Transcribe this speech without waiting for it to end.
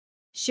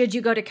Should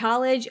you go to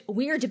college?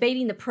 We are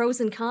debating the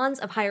pros and cons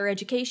of higher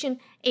education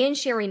and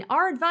sharing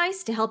our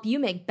advice to help you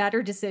make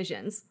better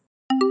decisions.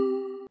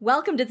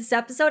 Welcome to this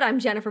episode. I'm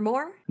Jennifer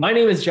Moore. My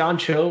name is John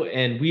Cho,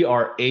 and we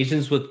are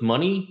Asians with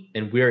Money,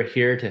 and we are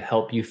here to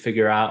help you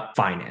figure out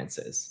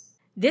finances.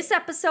 This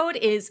episode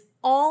is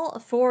all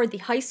for the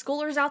high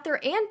schoolers out there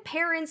and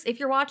parents if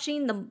you're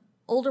watching, the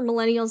older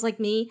millennials like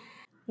me.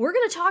 We're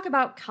going to talk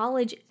about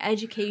college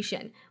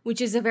education,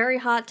 which is a very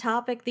hot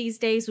topic these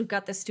days. We've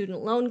got the student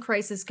loan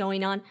crisis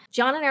going on.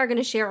 John and I are going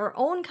to share our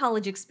own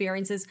college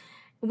experiences.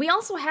 We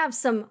also have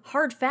some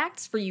hard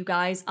facts for you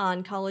guys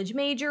on college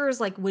majors,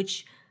 like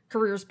which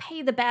careers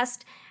pay the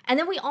best. And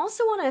then we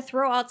also want to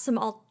throw out some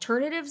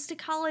alternatives to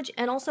college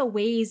and also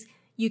ways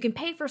you can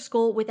pay for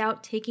school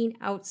without taking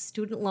out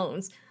student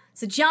loans.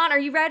 So John, are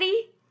you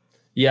ready?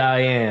 Yeah, I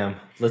am.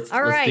 Let's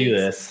do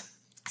this.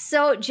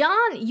 So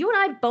John, you and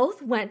I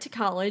both went to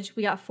college.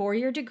 We got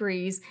 4-year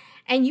degrees,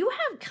 and you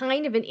have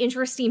kind of an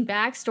interesting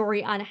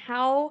backstory on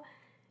how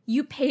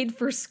you paid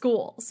for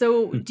school.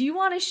 So do you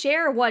want to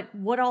share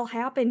what all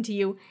happened to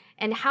you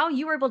and how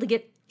you were able to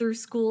get through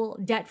school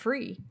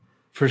debt-free?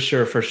 For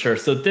sure.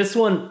 So this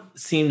one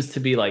seems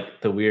to be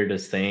like the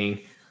weirdest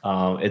thing.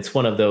 It's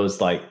one of those,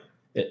 like,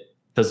 it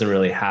doesn't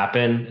really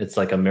happen. It's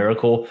like a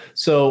miracle.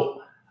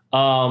 So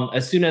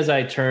as soon as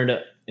I turned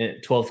in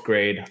 12th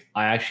grade,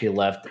 I actually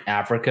left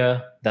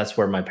Africa. That's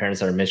where my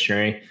parents are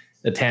missionary.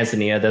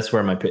 Tanzania, that's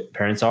where my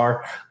parents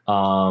are.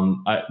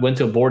 I went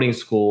to a boarding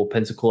school,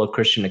 Pensacola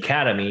Christian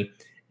Academy,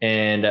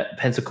 and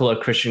Pensacola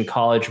Christian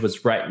College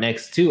was right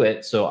next to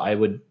it. So I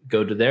would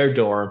go to their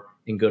dorm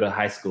and go to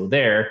high school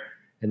there.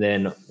 And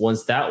then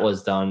once that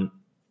was done,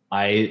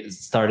 I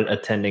started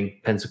attending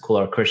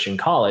Pensacola Christian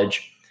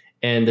College.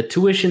 And the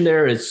tuition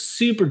there is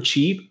super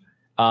cheap.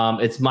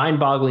 It's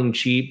mind-boggling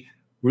cheap.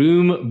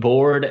 Room,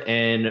 board,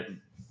 and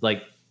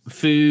like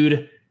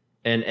food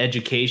and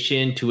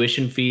education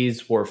tuition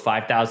fees were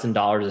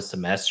 $5,000 a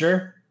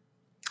semester.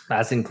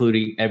 That's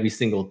including every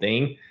single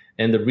thing.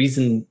 And the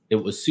reason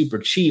it was super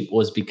cheap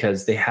was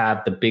because they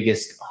have the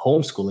biggest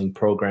homeschooling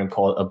program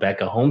called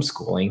Abeka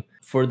Homeschooling.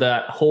 For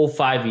that whole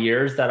 5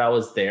 years that I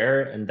was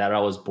there and that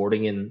I was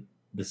boarding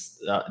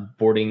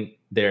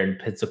there in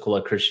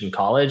Pensacola Christian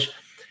College,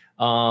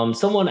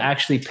 someone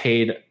actually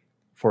paid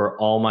for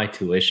all my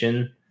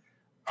tuition.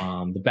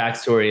 The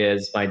backstory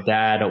is my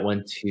dad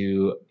went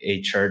to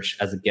a church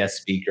as a guest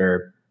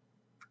speaker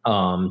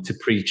to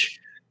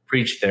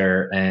preach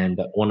there, and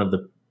one of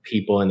the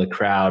people in the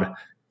crowd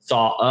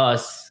saw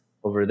us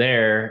over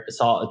there,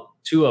 saw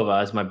two of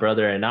us, my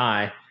brother and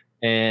I,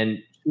 and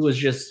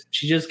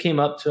she just came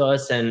up to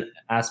us and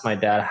asked my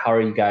dad, "How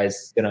are you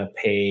guys gonna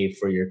pay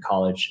for your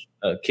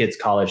kids'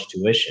 college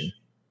tuition?"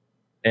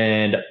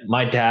 And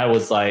my dad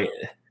was like,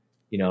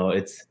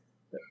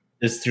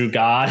 it's through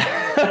God.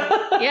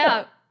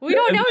 Yeah, we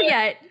don't know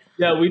yet.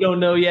 Yeah, we don't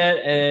know yet.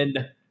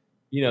 And,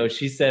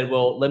 she said,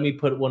 well, let me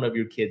put one of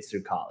your kids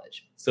through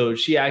college. So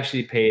she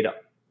actually paid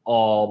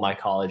all my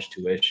college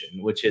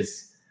tuition, which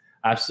is,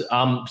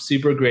 I'm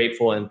super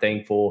grateful and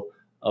thankful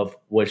of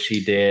what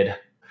she did.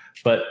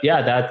 But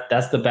yeah,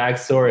 that's the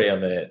backstory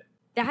of it.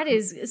 That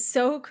is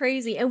so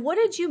crazy. And what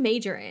did you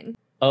major in?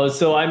 Oh,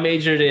 so I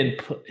majored in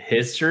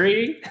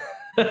history.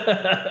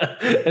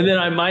 And then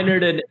I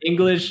minored in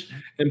English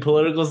and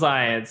political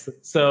science.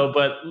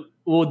 But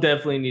we'll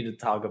definitely need to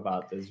talk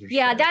about this.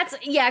 Yeah, sure.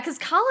 Because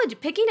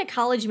picking a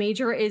college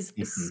major is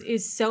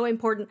so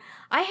important.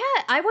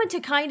 I went to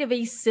kind of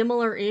a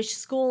similar-ish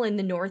school in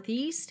the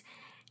Northeast,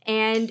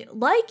 and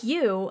like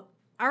you,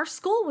 our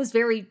school was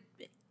very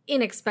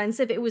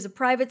inexpensive. It was a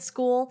private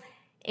school,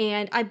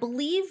 and I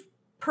believe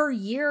per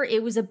year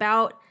it was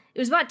about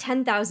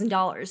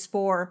 $10,000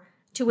 for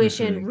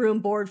tuition, room,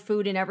 board,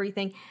 food, and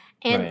everything.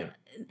 And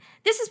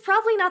This is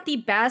probably not the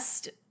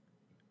best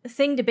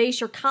thing to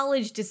base your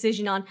college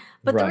decision on,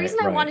 but the reason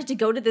I wanted to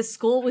go to this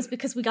school was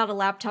because we got a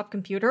laptop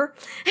computer,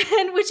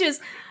 and which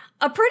is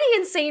a pretty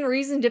insane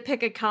reason to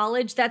pick a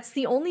college. That's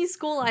the only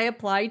school I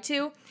applied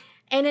to.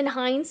 And in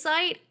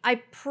hindsight, I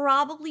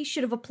probably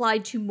should have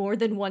applied to more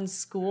than one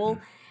school.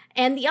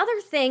 And the other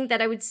thing that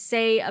I would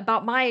say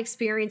about my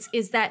experience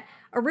is that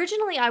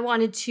originally I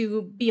wanted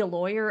to be a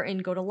lawyer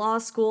and go to law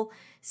school.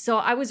 So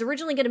I was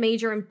originally going to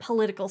major in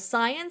political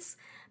science,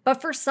 but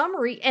for some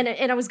reason,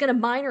 and I was going to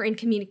minor in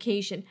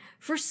communication.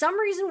 For some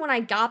reason, when I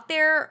got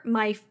there,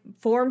 my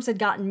forms had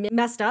gotten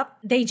messed up.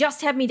 They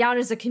just had me down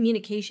as a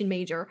communication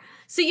major.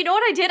 So you know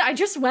what I did? I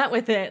just went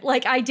with it.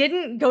 Like, I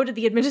didn't go to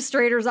the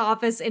administrator's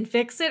office and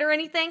fix it or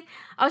anything.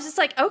 I was just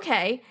like,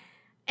 okay.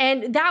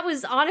 And that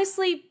was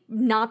honestly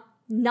not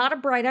a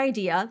bright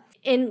idea.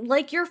 And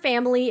like your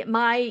family,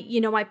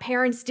 my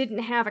parents didn't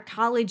have a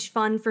college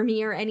fund for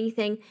me or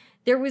anything.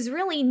 There was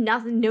really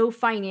no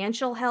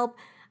financial help.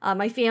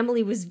 My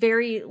family was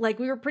we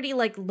were pretty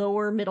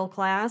lower middle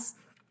class.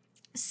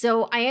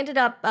 So I ended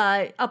up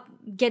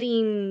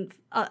getting,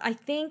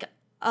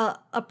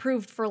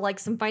 approved for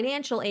some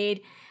financial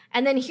aid.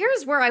 And then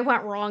here's where I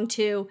went wrong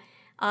too.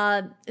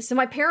 So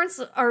my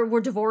parents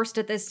were divorced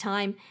at this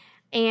time.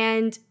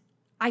 And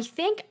I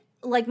think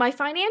like my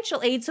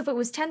financial aid, so if it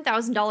was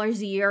 $10,000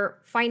 a year,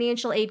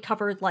 financial aid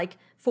covered like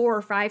 $4,000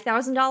 or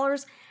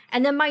 $5,000.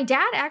 And then my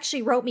dad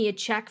actually wrote me a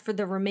check for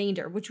the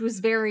remainder, which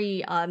was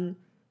very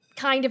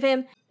kind of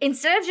him.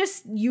 Instead of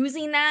just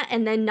using that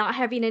and then not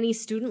having any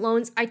student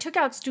loans, I took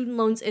out student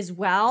loans as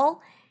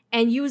well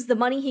and used the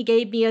money he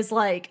gave me as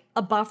like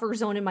a buffer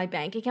zone in my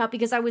bank account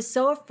because I was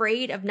so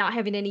afraid of not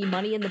having any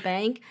money in the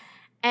bank.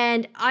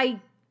 And I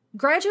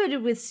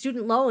graduated with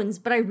student loans,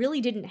 but I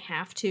really didn't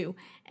have to.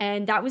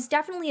 And that was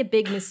definitely a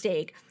big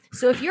mistake.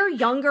 So if you're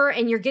younger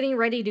and you're getting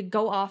ready to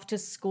go off to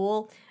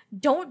school,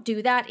 don't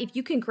do that. If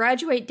you can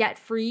graduate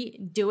debt-free,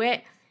 do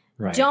it.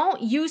 Right.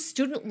 Don't use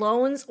student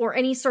loans or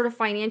any sort of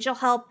financial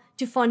help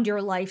to fund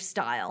your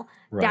lifestyle.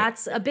 Right.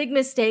 That's a big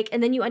mistake.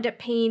 And then you end up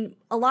paying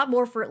a lot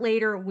more for it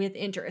later with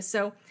interest.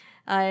 So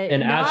not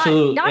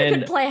a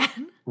good plan.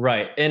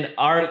 Right. And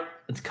our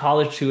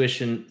college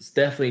tuition is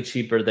definitely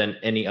cheaper than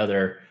any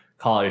other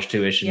college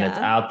tuition that's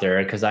out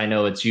there. Because I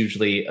know it's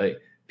usually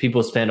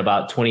people spend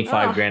about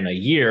 25 grand a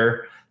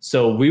year.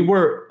 So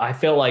I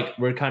felt like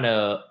we're kind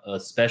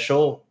of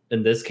special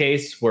in this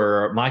case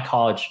where my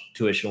college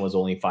tuition was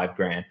only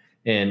 $5,000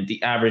 and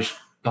the average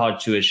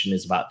college tuition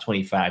is about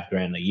 25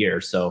 grand a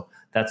year. So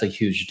that's a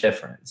huge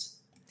difference.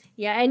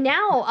 Yeah. And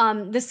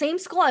now the same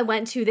school I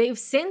went to, they've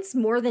since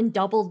more than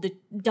doubled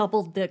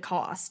the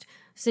cost.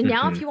 So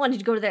now if you wanted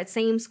to go to that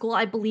same school,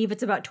 I believe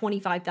it's about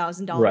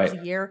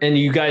 $25,000 a year. And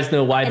you guys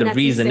know why the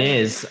reason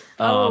is.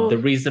 The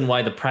reason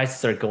why the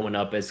prices are going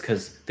up is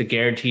because the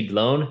guaranteed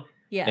loan.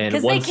 Yeah,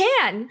 because they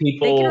can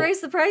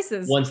raise the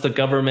prices. Once the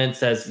government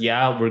says,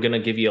 yeah, we're going to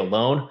give you a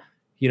loan,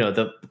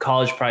 the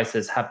college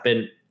prices have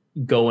been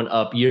going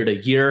up year to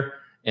year.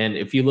 And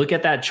if you look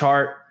at that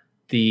chart,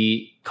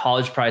 the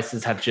college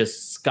prices have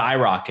just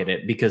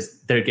skyrocketed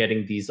because they're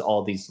getting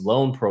all these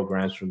loan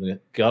programs from the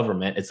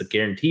government. It's a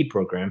guaranteed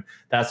program.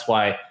 That's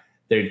why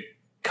they're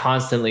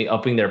constantly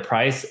upping their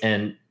price.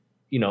 And,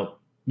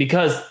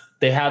 because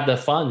they have the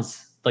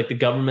funds. Like the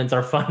governments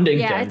are funding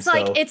them. Yeah,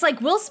 it's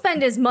like we'll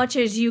spend as much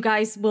as you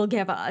guys will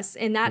give us,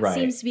 and that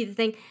seems to be the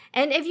thing.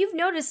 And if you've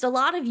noticed, a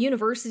lot of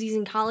universities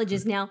and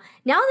colleges now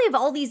they have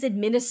all these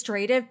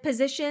administrative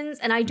positions,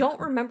 and I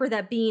don't remember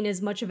that being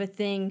as much of a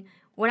thing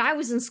when I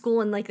was in school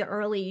in like the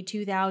early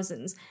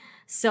 2000s.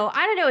 So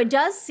I don't know. It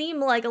does seem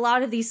like a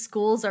lot of these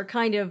schools are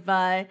kind of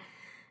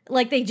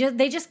like they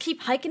just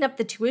keep hiking up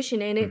the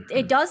tuition, and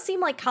it does seem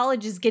like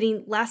college is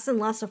getting less and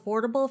less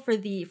affordable for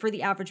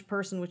the average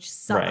person, which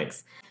sucks.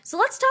 Right. So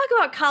let's talk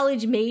about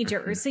college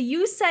majors. So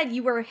you said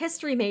you were a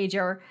history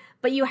major,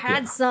 but you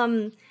had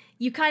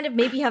you kind of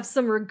maybe have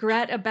some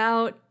regret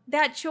about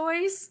that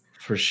choice.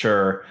 For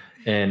sure.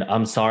 And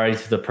I'm sorry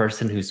to the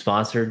person who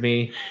sponsored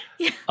me.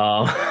 Yeah.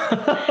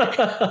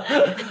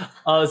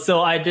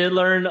 So I did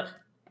learn.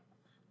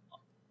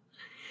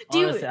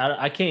 Honestly,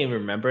 I can't even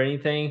remember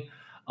anything.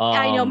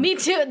 I know, me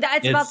too.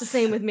 It's about the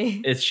same with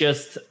me. It's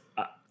just,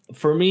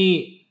 for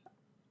me,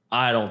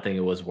 I don't think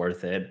it was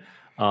worth it.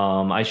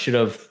 I should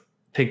have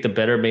picked a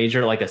better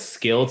major, like a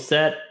skill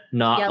set,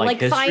 not like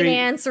history.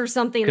 Finance or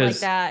something like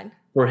that.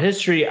 For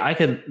history, I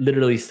could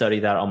literally study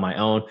that on my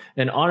own.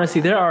 And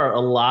honestly, there are a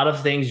lot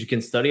of things you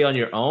can study on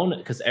your own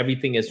because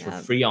everything is for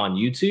free on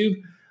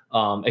YouTube,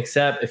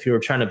 except if you were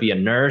trying to be a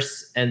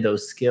nurse and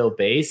those skill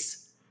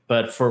based.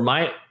 But for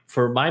my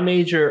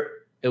major,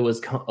 it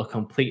was a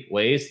complete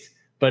waste.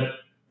 But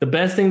the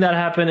best thing that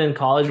happened in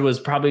college was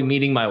probably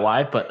meeting my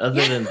wife. But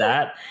other than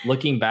that,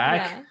 looking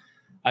back,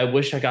 I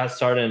wish I got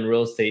started in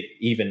real estate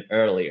even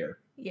earlier.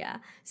 Yeah.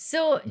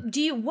 So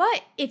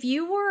if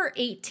you were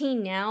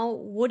 18 now,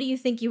 what do you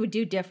think you would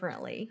do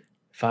differently?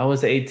 If I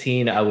was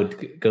 18, I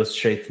would go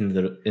straight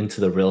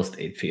into the real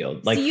estate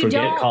field. Like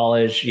forget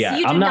college. Yeah. So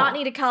you do not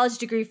need a college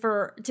degree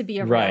to be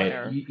a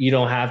realtor. Right. You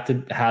don't have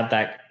to have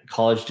that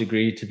college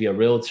degree to be a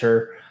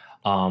realtor.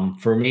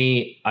 For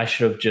me, I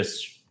should have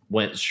just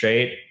went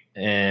straight.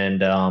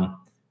 And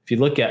if you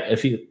look at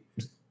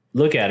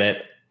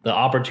it, the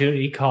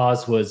opportunity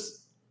cost was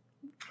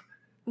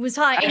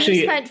high. Actually, and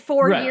you spent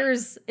 4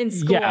 years in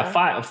school.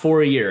 Yeah,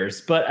 4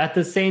 years. But at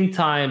the same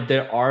time,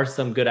 there are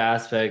some good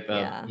aspects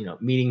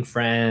of meeting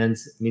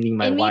friends, meeting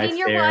my wife. Meeting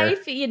your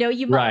wife,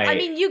 right. I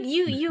mean,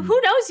 you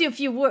who knows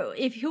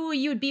who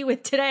you'd be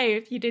with today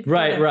if you did.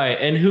 Right.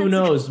 And who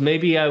knows?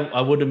 Maybe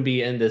I wouldn't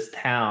be in this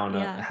town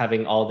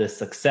having all this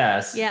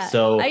success. Yeah.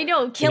 So I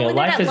know, killing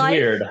life it at is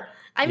weird.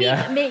 I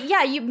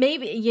mean, you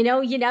maybe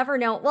you never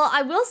know. Well,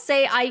 I will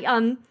say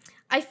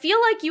I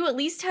feel like you at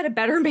least had a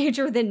better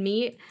major than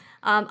me.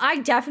 I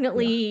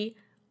definitely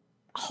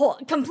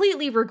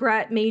completely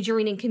regret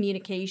majoring in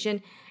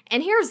communication.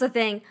 And here's the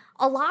thing.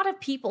 A lot of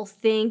people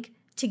think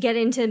to get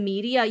into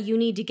media, you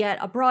need to get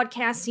a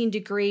broadcasting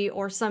degree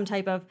or some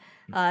type of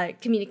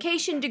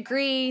communication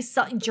degree,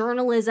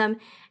 journalism.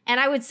 And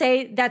I would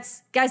say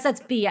that's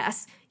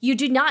BS. You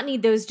do not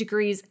need those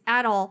degrees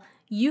at all.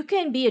 You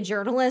can be a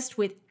journalist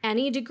with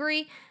any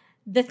degree.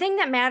 The thing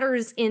that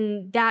matters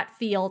in that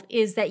field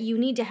is that you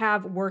need to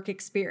have work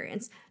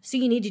experience. So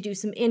you need to do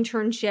some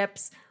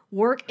internships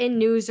work in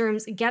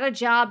newsrooms, get a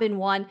job in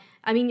one.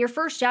 I mean, your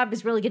first job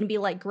is really going to be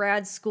like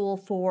grad school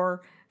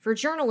for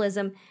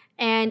journalism.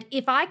 And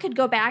if I could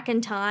go back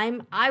in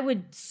time, I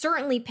would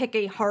certainly pick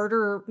a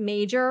harder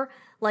major.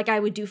 Like I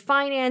would do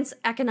finance,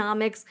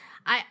 economics.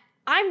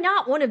 I'm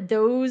not one of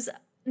those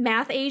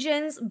math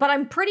Asians, but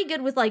I'm pretty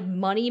good with like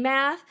money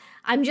math.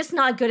 I'm just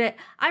not good at,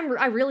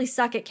 I really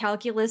suck at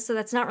calculus, so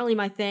that's not really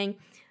my thing.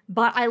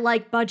 But I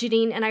like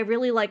budgeting and I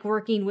really like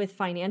working with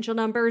financial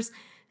numbers.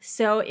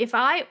 So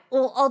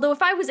although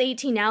if I was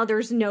 18 now,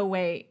 there's no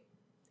way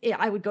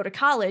I would go to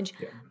college.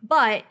 Yeah.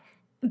 But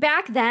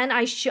back then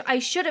I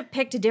should have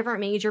picked a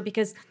different major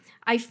because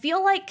I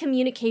feel like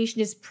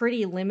communication is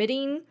pretty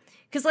limiting.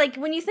 Because like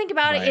when you think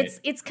about it,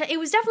 it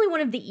was definitely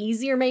one of the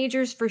easier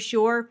majors for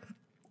sure.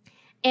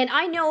 And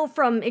I know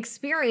from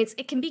experience,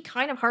 it can be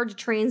kind of hard to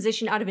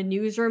transition out of a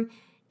newsroom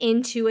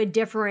into a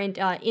different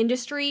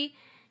industry,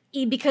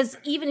 because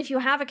even if you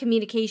have a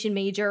communication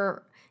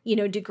major,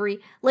 degree,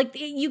 like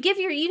you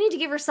need to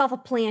give yourself a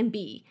plan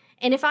B.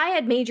 And if I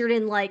had majored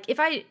in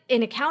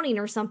in accounting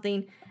or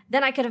something,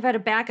 then I could have had a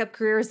backup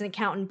career as an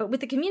accountant. But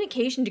with a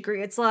communication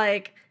degree, it's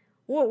like,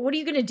 what are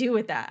you going to do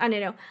with that? I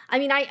don't know. I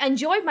mean, I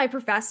enjoyed my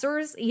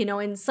professors,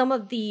 and some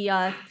of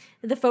the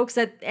folks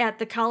at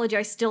the college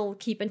I still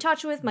keep in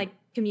touch with, my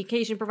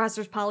communication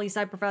professors,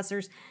 poli-sci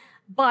professors,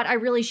 but I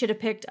really should have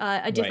picked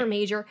a different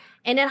major.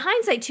 And in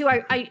hindsight too,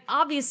 I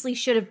obviously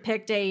should have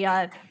picked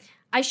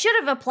I should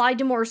have applied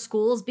to more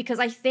schools, because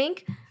I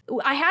think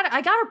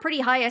I got a pretty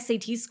high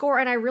SAT score,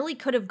 and I really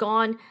could have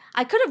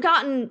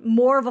gotten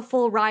more of a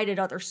full ride at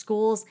other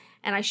schools,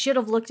 and I should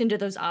have looked into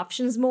those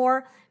options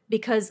more,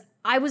 because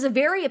I was a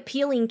very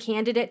appealing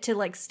candidate to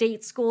like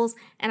state schools,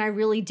 and I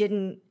really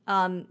didn't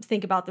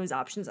think about those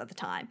options at the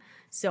time.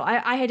 So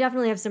I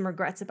definitely have some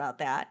regrets about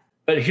that.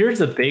 But here's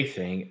the big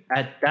thing.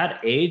 At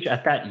that age,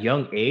 at that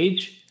young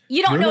age,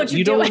 you don't know what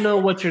you're doing. You don't know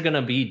what you're going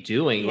to be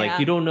doing. Yeah. Like,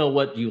 you don't know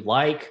what you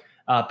like.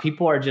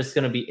 People are just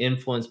going to be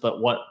influenced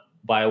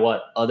by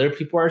what other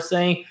people are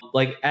saying.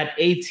 Like at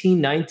 18,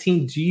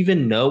 19, do you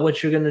even know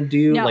what you're going to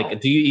do? No. Like,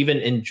 are you going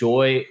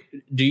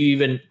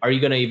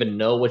to even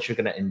know what you're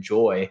going to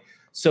enjoy?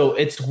 So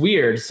it's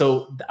weird.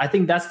 So I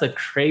think that's the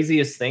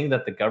craziest thing,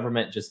 that the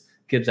government just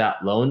gives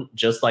out loan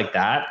just like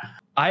that.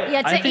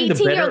 I think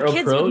 18-year-old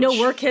kids with no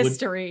work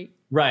history.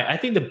 Right. I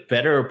think the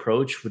better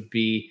approach would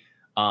be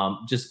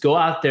just go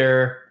out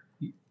there,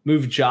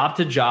 move job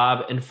to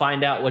job, and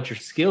find out what your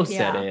skill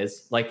set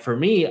is. Like for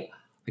me,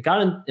 I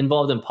got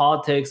involved in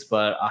politics,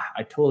 but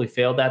I totally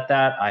failed at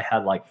that. I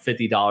had like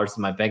 $50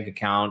 in my bank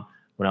account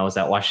when I was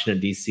at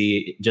Washington,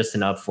 D.C., just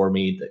enough for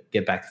me to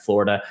get back to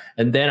Florida.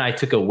 And then I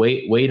took a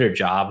waiter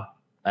job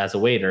as a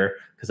waiter,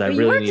 because I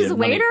really needed as a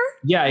money. Waiter?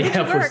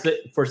 Yeah,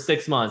 for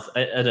 6 months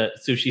at a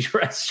sushi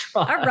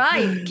restaurant. All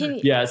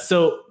right.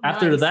 So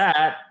after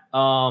that,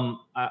 I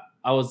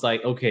was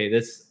like,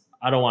 okay,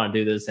 I don't want to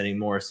do this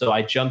anymore. So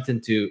I jumped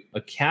into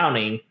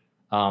accounting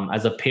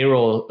as a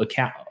payroll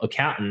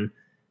accountant.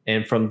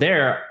 And from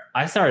there,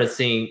 I started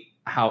seeing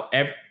how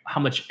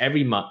much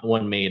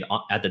everyone made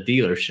at the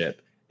dealership.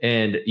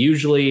 And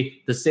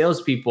usually the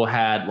salespeople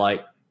had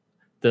like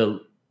the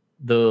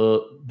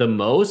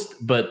most,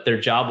 but their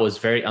job was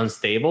very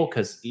unstable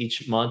because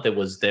each month it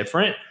was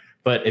different.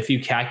 But if you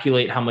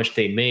calculate how much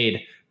they made,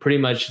 pretty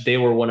much they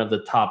were one of the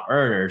top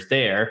earners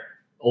there,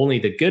 only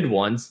the good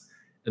ones.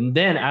 And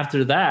then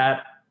after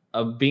that,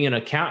 being an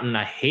accountant,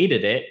 I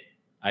hated it.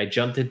 I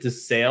jumped into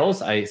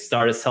sales. I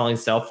started selling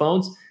cell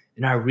phones,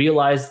 and I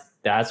realized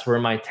that's where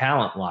my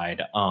talent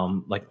lied.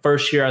 Like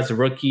first year as a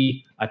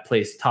rookie, I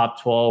placed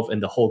top 12 in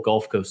the whole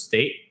Gulf Coast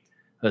state,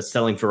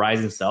 selling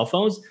Verizon cell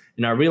phones.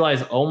 And I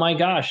realized, oh my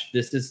gosh,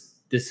 this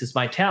is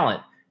my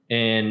talent.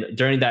 And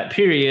during that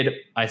period,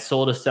 I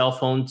sold a cell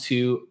phone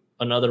to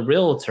another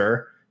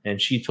realtor, and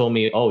she told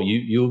me, oh,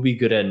 you'll be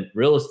good at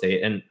real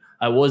estate. And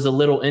I was a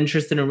little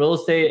interested in real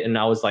estate, and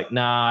I was like,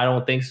 nah, I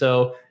don't think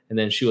so. And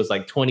then she was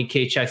like,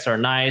 20K checks are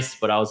nice.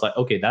 But I was like,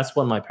 okay, that's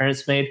what my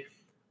parents made.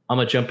 I'm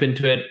going to jump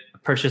into it,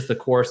 purchase the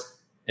course,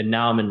 and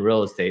now I'm in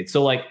real estate.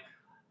 So like,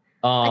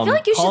 I feel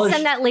like you should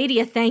send that lady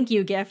a thank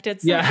you gift.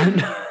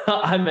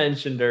 I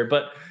mentioned her,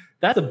 but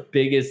that's the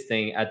biggest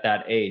thing at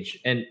that age.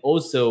 And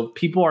also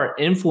people are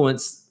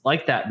influenced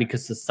like that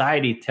because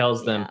society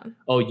tells them,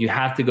 oh, you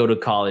have to go to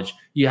college.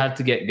 You have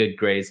to get good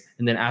grades.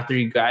 And then after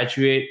you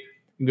graduate,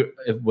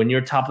 when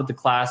you're top of the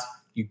class,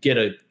 you get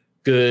a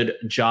good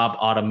job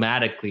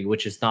automatically,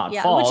 which is not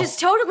false. Which is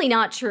totally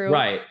not true.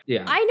 Right.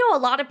 Yeah. I know a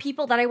lot of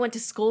people that I went to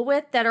school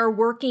with that are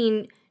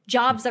working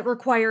jobs that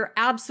require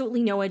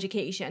absolutely no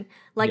education.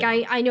 Like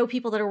I know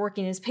people that are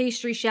working as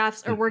pastry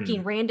chefs or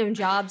working random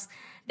jobs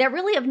that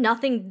really have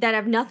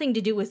nothing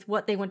to do with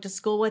what they went to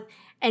school with.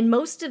 And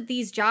most of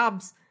these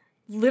jobs,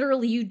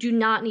 literally, you do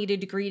not need a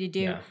degree to do.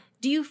 Yeah.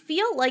 Do you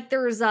feel like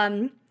there's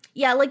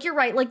like you're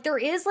right. Like there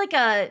is like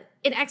an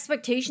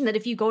expectation that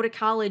if you go to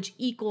college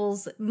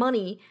equals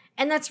money.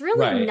 And that's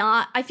really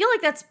not, I feel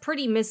like that's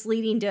pretty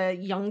misleading to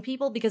young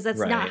people because that's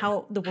not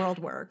how the world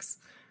works.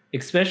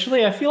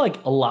 Especially, I feel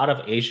like a lot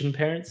of Asian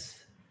parents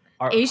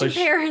push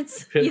their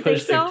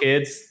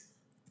kids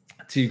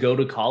to go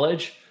to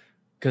college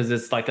because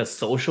it's like a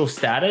social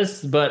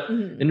status. But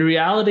Mhm. in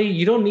reality,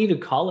 you don't need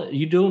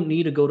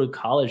to go to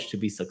college to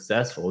be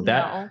successful.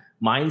 That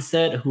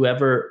mindset,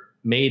 whoever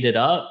made it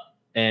up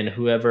and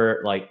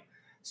whoever like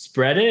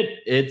spread it,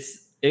 it's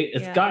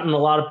gotten a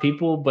lot of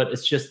people, but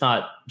it's just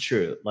not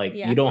true. Like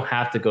you don't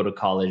have to go to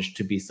college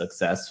to be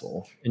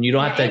successful, and you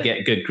don't have to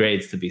get good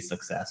grades to be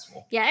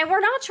successful. Yeah, and we're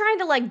not trying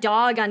to like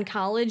dog on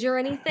college or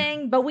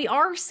anything, but we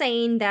are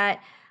saying that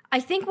I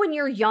think when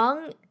you're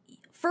young,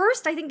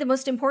 first, I think the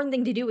most important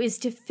thing to do is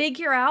to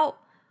figure out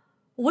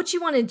what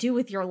you want to do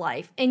with your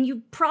life. And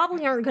you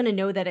probably aren't going to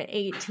know that at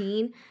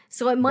 18.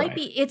 So it might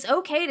be, it's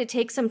okay to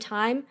take some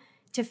time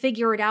to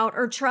figure it out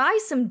or try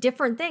some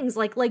different things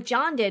like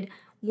John did.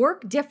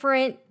 Work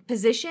different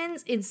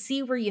positions and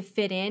see where you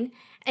fit in.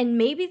 And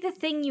maybe the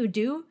thing you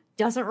do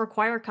doesn't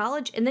require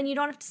college, and then you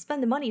don't have to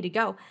spend the money to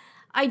go.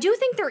 I do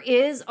think there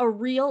is a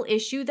real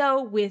issue,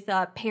 though, with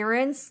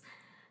parents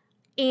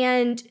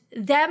and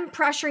them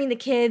pressuring the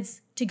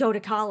kids to go to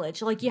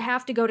college. Like, you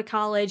have to go to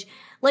college.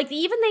 Like,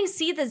 even they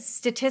see the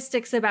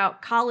statistics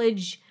about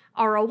college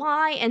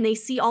ROI, and they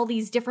see all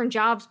these different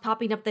jobs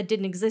popping up that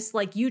didn't exist,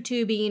 like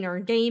YouTubing or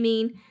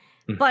gaming.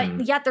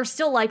 But yet they're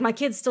still like, my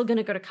kid's still going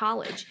to go to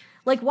college.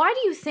 Like, why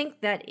do you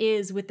think that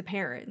is with the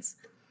parents?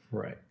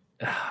 Right.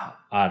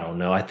 I don't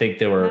know. I think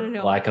there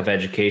were lack of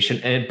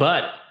education.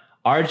 But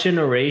our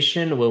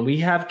generation, when we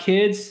have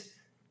kids,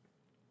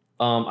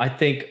 I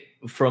think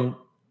from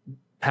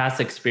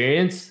past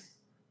experience,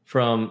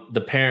 from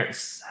the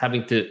parents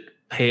having to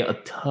pay a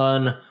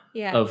ton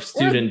of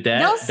student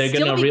debt, they're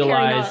going to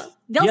realize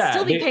they'll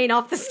still be paying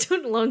off the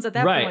student loans at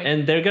that point. Right.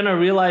 And they're going to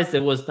realize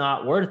it was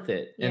not worth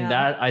it. And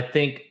that, I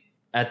think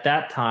at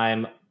that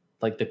time,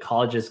 like the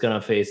college is going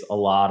to face a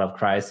lot of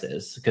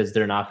crisis because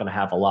they're not going to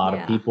have a lot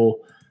of people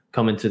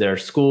come into their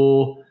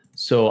school.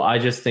 So I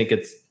just think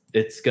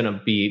it's going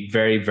to be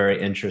very,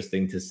 very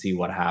interesting to see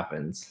what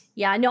happens.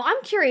 Yeah, no,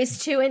 I'm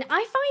curious too. And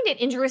I find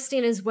it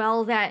interesting as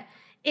well that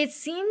it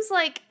seems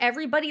like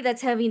everybody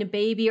that's having a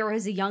baby or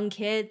has a young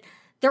kid,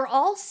 they're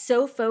all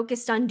so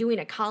focused on doing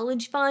a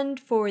college fund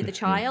for the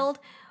child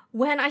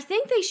when I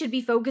think they should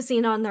be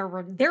focusing on their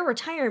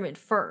retirement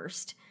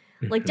first.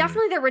 Like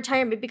definitely their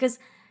retirement, because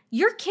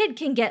your kid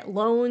can get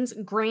loans,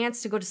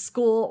 grants to go to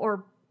school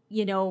or,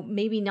 you know,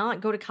 maybe not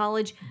go to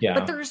college. Yeah.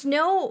 But there's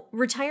no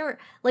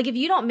like if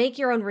you don't make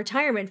your own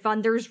retirement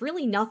fund, there's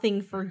really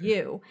nothing for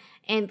you.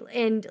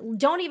 And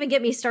don't even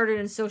get me started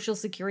on Social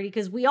Security,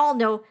 because we all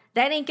know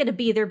that ain't going to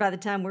be there by the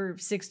time we're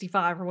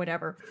 65 or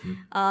whatever.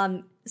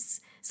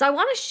 So I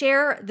want to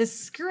share the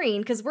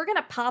screen because we're going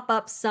to pop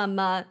up some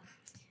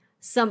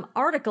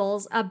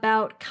articles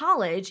about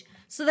college.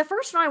 So the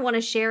first one I want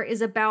to share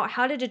is about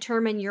how to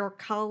determine your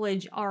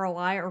college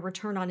ROI or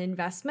return on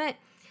investment.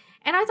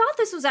 And I thought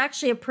this was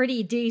actually a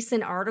pretty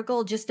decent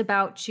article just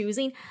about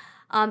choosing.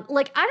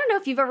 Like, I don't know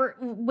if you've ever,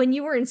 when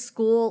you were in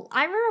school,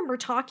 I remember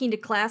talking to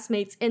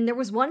classmates, and there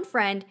was one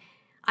friend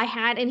I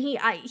had, and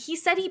he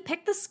said he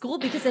picked the school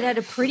because it had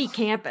a pretty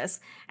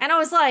campus. And I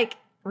was like,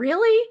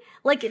 really?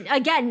 Like,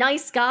 again,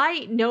 nice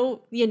guy,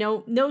 no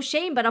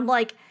shame, but I'm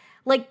like,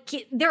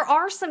 there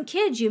are some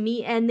kids you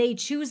meet and they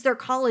choose their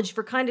college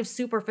for kind of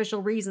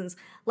superficial reasons.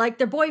 Like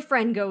their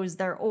boyfriend goes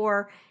there,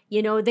 or,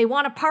 you know, they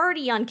want to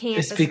party on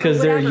campus. It's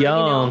because they're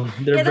young.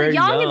 You know? They're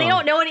young and they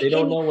don't know anything. They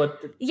don't know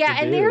what to do.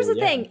 And here's the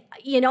thing.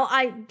 You know,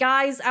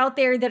 guys out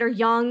there that are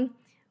young,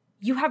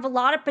 you have a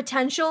lot of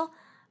potential,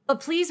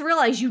 but please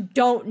realize you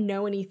don't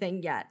know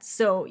anything yet.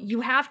 So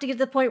you have to get to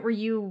the point where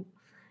you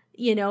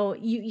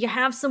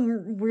have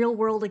some real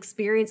world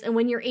experience. And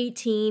when you're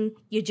 18,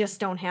 you just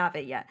don't have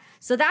it yet.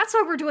 So that's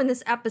why we're doing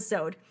this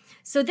episode.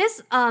 So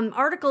this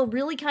article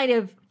really kind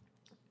of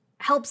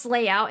helps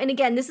lay out. And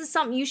again, this is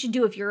something you should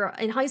do if you're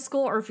in high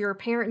school or if you're a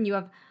parent and you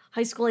have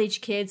high school age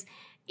kids,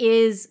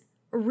 is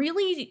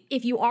really,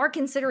 if you are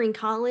considering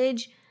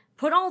college,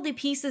 put all the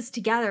pieces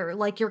together,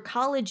 like your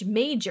college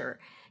major,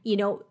 you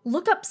know,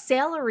 look up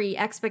salary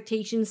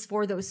expectations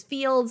for those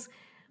fields,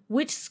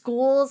 which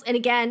schools. And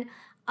again,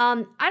 I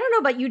don't know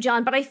about you,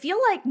 John, but I feel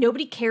like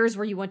nobody cares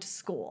where you went to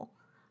school.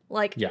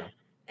 Like,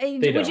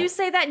 would you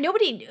say that?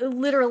 Nobody,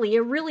 literally, it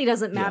really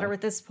doesn't matter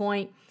at this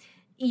point.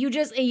 You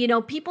just,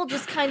 people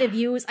just kind of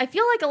use, I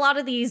feel like a lot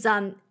of these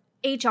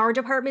HR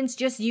departments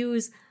just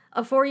use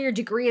a 4-year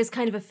degree as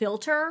kind of a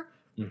filter.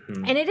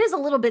 And it is a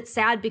little bit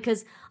sad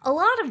because a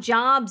lot of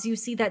jobs you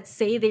see that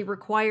say they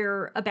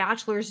require a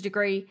bachelor's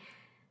degree,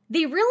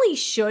 they really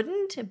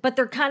shouldn't, but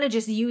they're kind of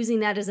just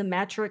using that as a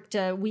metric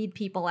to weed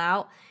people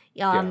out.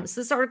 So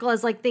this article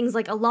has like things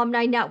like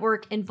alumni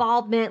network,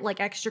 involvement, like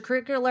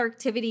extracurricular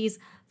activities,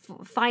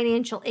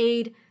 financial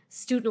aid,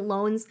 student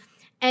loans.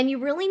 And you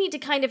really need to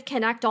kind of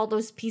connect all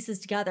those pieces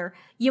together.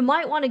 You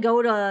might want to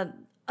go to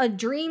a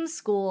dream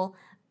school,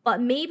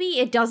 but maybe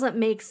it doesn't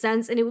make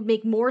sense, and it would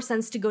make more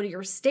sense to go to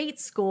your state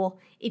school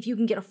if you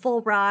can get a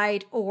full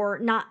ride or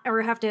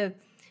have to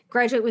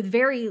graduate with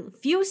very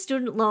few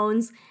student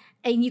loans.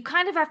 And you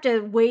kind of have to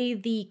weigh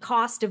the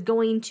cost of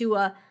going to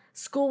a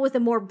school with a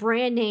more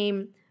brand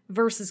name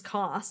versus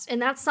cost.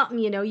 And that's something,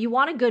 you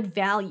want a good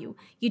value.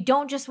 You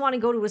don't just want to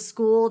go to a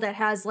school that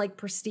has like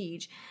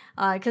prestige.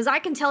 Because I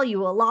can tell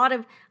you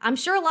I'm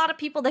sure a lot of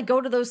people that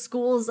go to those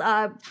schools,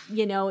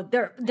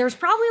 there's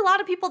probably a lot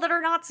of people that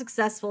are not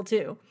successful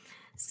too.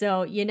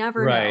 So you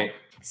never know.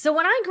 So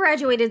when I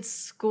graduated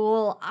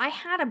school, I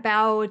had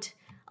about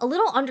a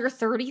little under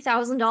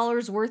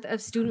 $30,000 worth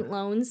of student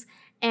loans.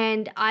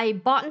 And I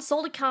bought and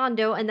sold a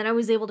condo, and then I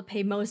was able to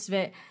pay most of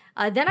it.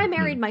 Then I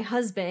married my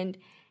husband,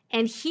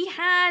 and he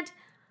had,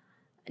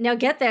 now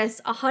get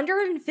this,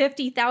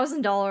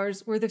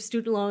 $150,000 worth of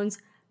student loans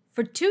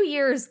for 2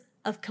 years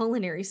of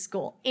culinary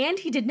school. And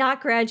he did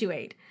not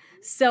graduate.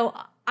 So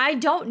I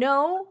don't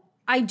know.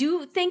 I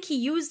do think he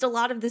used a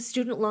lot of the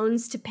student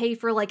loans to pay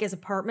for like his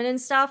apartment and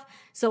stuff.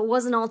 So it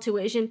wasn't all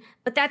tuition,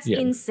 but that's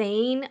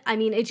insane. I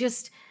mean, it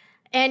just,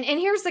 and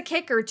here's the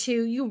kicker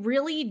too. You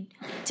really,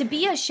 to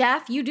be a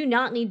chef, you do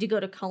not need to go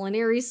to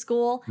culinary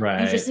school.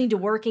 Right. You just need to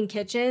work in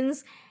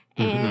kitchens.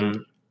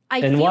 And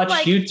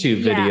watch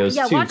YouTube videos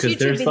too, because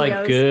there's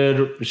like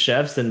good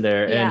chefs in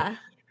there. Yeah. And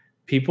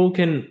people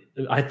can,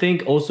 I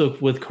think also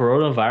with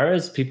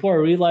coronavirus, people are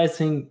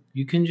realizing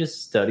you can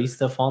just study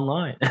stuff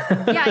online.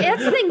 Yeah,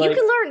 that's the thing. Like, you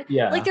can learn,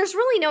 yeah. like there's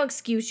really no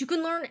excuse. You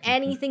can learn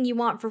anything you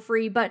want for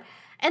free.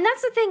 And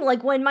that's the thing,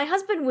 like when my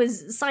husband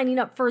was signing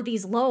up for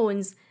these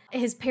loans,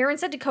 his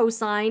parents had to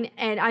co-sign,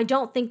 and I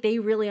don't think they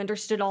really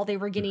understood all they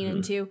were getting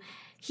into.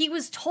 He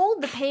was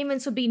told the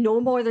payments would be no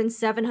more than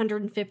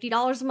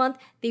 $750 a month.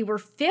 They were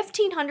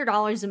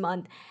 $1,500 a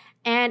month.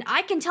 And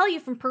I can tell you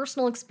from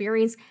personal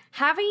experience,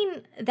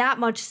 having that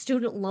much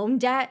student loan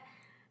debt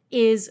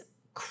is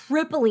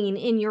crippling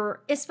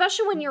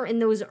especially when you're in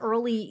those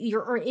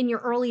you're in your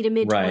early to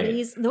mid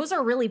 20s. Right. Those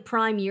are really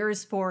prime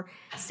years for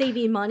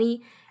saving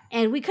money.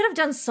 And we could have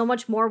done so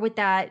much more with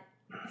that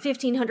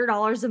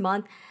 $1,500 a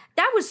month.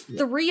 That was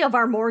 3 of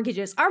our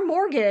mortgages. Our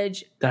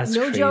mortgage, that's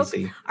no crazy. Joke,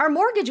 our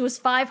mortgage was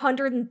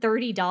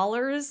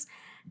 $530.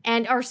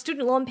 And the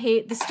student loan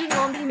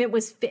payment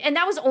was, and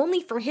that was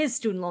only for his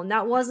student loan.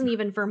 That wasn't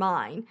even for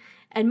mine.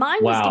 And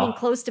mine was getting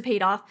close to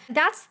paid off.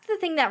 That's the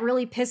thing that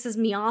really pisses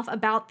me off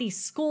about these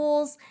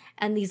schools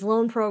and these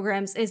loan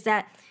programs is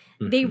that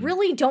they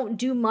really don't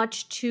do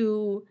much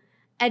to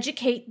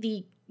educate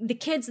the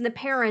kids and the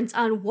parents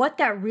on what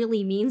that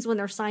really means when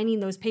they're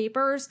signing those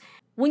papers.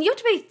 When you have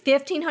to pay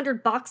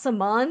 $1,500 a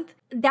month,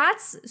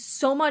 that's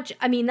so much.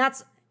 I mean,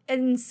 that's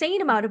an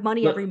insane amount of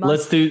money every month.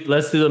 Let's do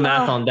the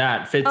math on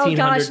that. 1,500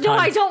 times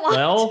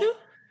 12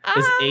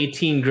 is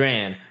 18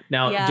 grand.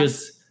 Now,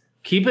 just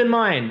keep in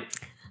mind,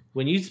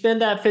 when you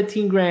spend that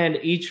 15 grand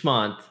each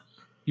month,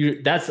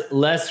 that's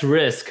less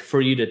risk for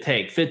you to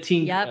take.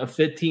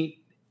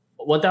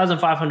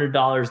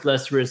 $1,500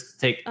 less risk to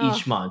take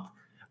each month.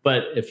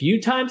 But if you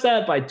times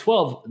that by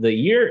 12, the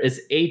year is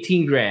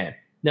 18 grand.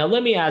 Now,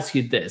 let me ask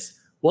you this.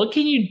 What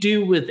can you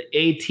do with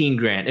 18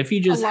 grand? If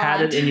you just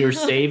had it in your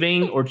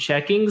saving or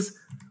checkings,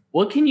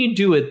 what can you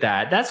do with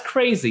that? That's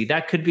crazy.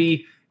 That could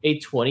be a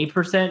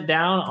 20%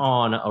 down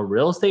on a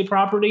real estate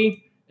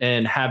property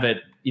and have it,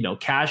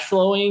 cash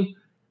flowing.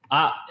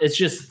 It's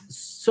just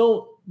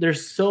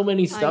there's so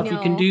many stuff you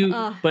can do.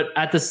 But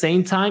at the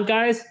same time,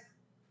 guys,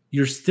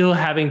 you're still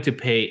having to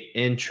pay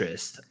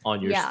interest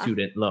on your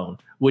student loan,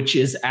 which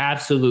is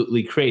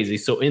absolutely crazy.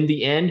 So in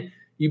the end,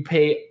 you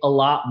pay a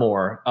lot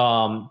more.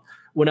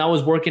 When I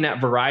was working at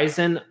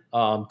Verizon,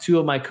 2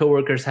 of my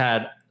coworkers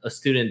had a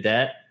student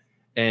debt,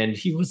 and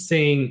he was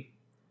saying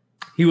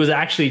he was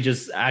actually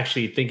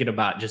thinking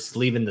about just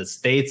leaving the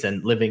States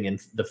and living in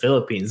the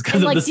Philippines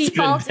because of the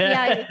default, student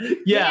debt.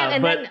 Yeah, man,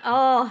 and but then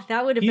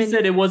that would have been. He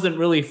said it wasn't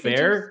really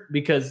fair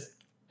because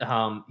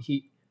the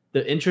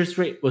interest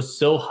rate was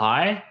so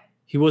high,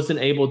 he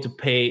wasn't able to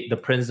pay the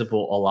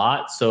principal a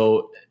lot.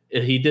 So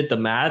if he did the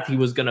math, he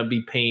was going to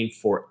be paying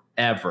forever.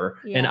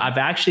 And I've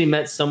actually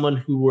met someone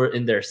who were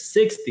in their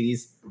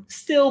 60s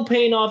still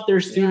paying off their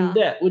student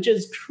debt, which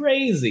is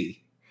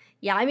crazy.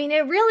 Yeah, I mean,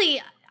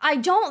 I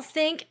don't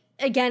think,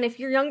 again, if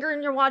you're younger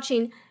and you're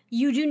watching,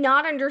 you do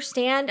not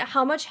understand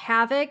how much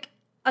havoc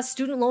a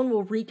student loan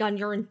will wreak on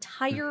your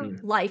entire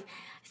life.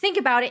 Think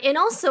about it. And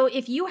also,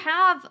 if you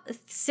have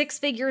 6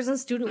 figures in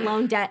student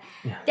loan debt,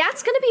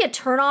 that's going to be a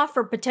turnoff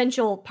for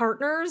potential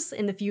partners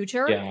in the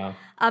future. Yeah.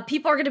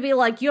 People are going to be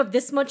like, you have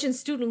this much in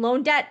student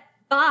loan debt,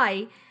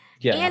 bye.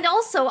 Yeah. And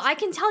also, I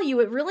can tell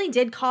you, it really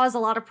did cause a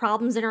lot of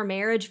problems in our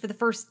marriage for the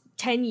first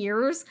 10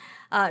 years,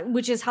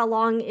 which is how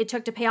long it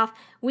took to pay off.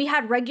 We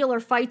had regular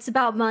fights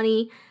about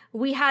money.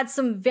 We had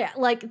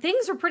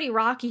things were pretty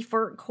rocky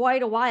for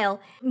quite a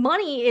while.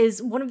 Money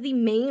is one of the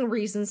main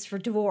reasons for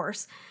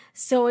divorce.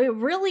 So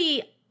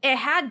it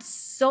had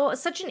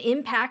such an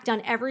impact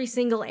on every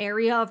single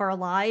area of our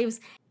lives.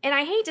 And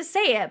I hate to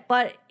say it,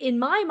 but in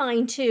my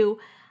mind too,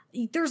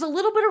 there's a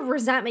little bit of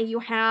resentment you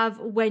have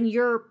when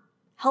you're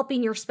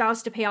helping your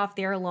spouse to pay off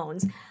their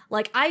loans.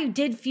 Like, I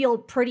did feel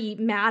pretty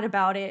mad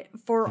about it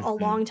for a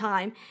long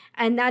time,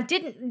 and that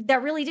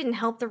really didn't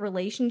help the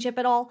relationship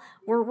at all.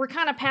 We're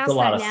kind of past that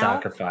now. It's a lot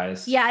of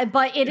sacrifice. Yeah,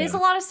 but it is a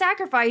lot of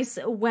sacrifice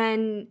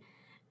when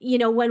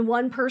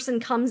one person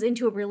comes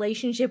into a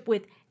relationship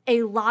with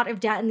a lot of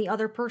debt and the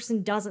other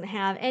person doesn't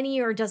have any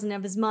or doesn't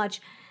have as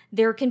much,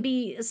 there can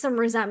be some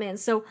resentment.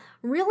 So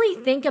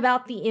really think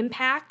about the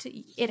impact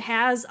it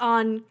has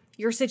on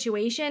your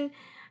situation.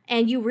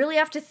 And you really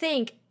have to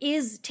think,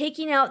 is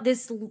taking out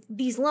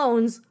these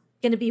loans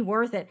going to be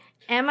worth it?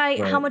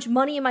 How much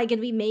money am I going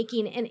to be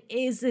making? And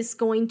is this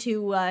going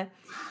to,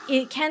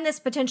 can this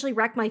potentially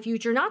wreck my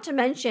future? Not to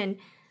mention,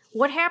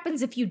 what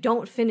happens if you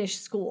don't finish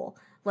school?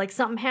 Like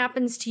something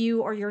happens to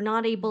you or you're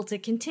not able to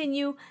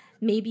continue.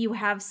 Maybe you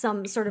have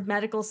some sort of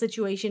medical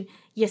situation.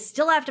 You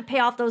still have to pay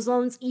off those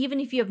loans, even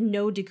if you have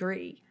no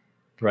degree.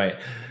 Right.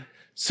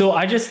 So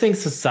I just think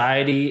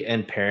society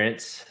and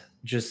parents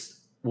just,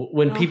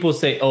 when people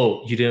say,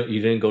 "Oh, you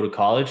didn't go to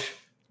college,"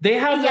 they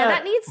have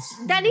that needs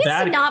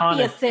to not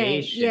be a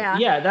thing.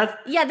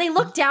 Yeah, they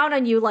look down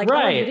on you like,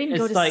 right. Oh, you didn't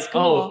go to like,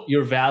 school. Oh,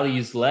 your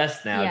value's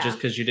less now just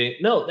because you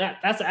didn't. No,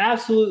 that's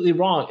absolutely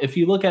wrong. If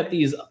you look at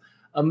these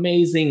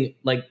amazing,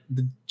 like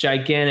the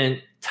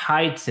gigantic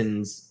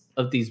titans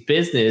of these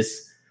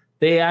business,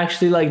 they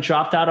actually like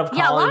dropped out of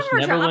college,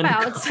 never went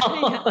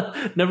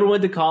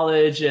to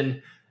college,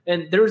 and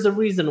there's a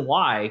reason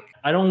why.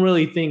 I don't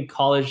really think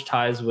college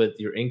ties with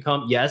your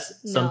income. Yes,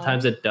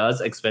 sometimes it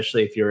does,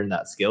 especially if you're in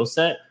that skill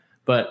set.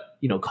 But,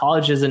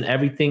 college isn't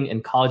everything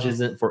and college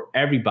isn't for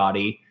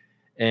everybody.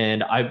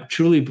 And I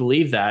truly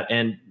believe that.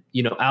 And,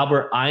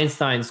 Albert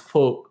Einstein's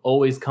quote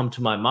always come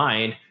to my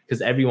mind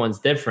because everyone's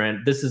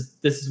different. This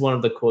is one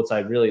of the quotes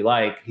I really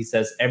like. He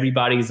says,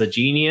 "Everybody's a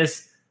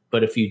genius,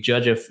 but if you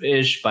judge a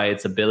fish by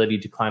its ability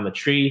to climb a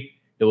tree,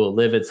 it will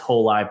live its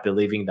whole life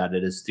believing that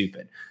it is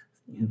stupid."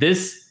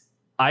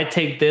 I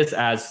take this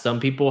as some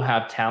people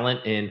have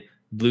talent in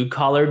blue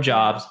collar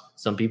jobs.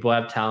 Some people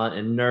have talent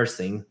in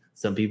nursing.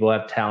 Some people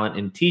have talent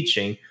in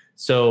teaching.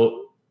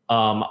 So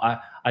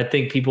I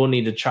think people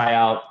need to try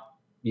out,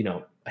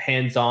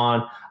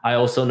 hands-on. I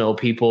also know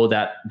people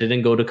that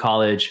didn't go to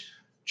college,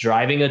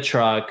 driving a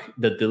truck,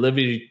 the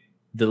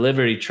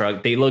delivery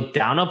truck, they look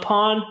down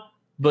upon,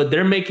 but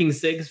they're making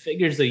 6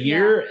 figures a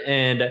year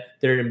and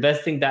they're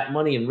investing that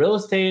money in real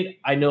estate.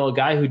 I know a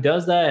guy who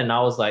does that, and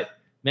I was like,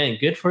 man,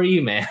 good for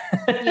you, man.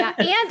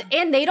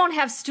 and they don't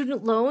have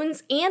student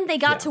loans, and they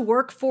got to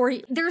work for.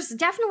 There's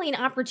definitely an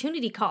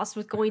opportunity cost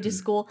with going to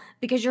school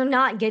because you're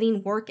not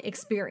getting work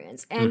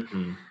experience.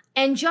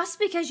 And just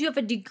because you have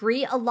a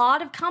degree, a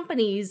lot of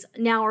companies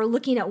now are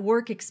looking at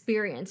work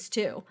experience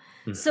too.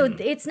 So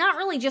it's not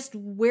really just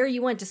where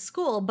you went to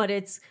school, but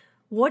it's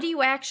what do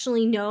you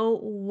actually know?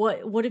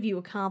 What have you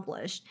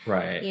accomplished?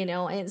 Right.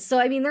 And so,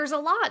 I mean, there's a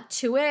lot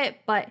to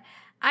it, but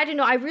I don't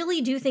know. I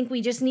really do think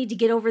we just need to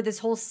get over this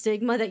whole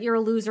stigma that you're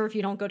a loser if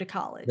you don't go to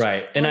college.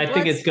 Right. And I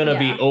think it's going to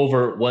be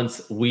over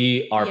once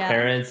we are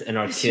parents and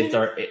our kids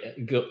are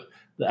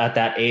at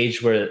that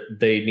age where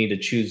they need to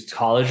choose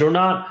college or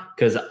not.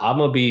 Because I'm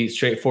going to be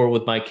straightforward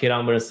with my kid.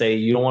 I'm going to say,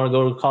 you don't want to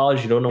go to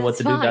college. You don't know what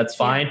to do. That's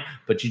fine.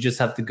 But you just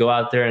have to go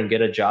out there and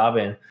get a job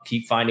and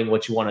keep finding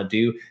what you want to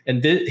do.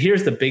 And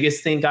here's the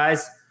biggest thing,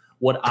 guys.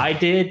 What I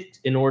did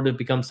in order to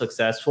become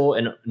successful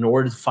and in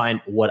order to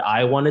find what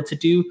I wanted to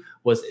do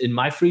was in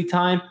my free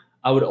time,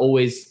 I would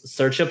always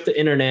search up the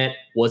internet,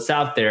 what's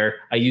out there.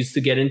 I used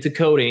to get into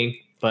coding,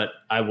 but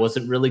I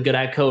wasn't really good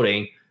at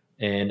coding.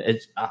 And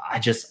I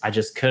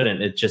just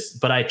couldn't.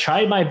 But I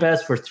tried my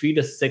best for 3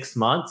 to 6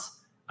 months.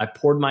 I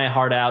poured my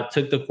heart out,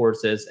 took the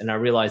courses, and I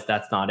realized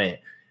that's not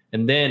it.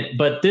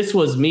 But this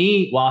was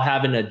me while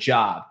having a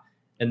job.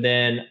 And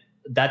then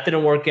that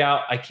didn't work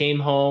out. I came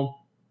home.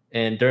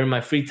 And during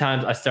my free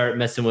times, I started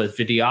messing with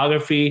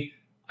videography.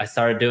 I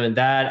started doing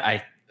that.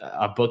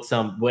 I booked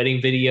some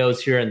wedding videos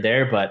here and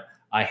there, but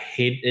I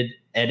hated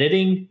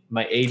editing.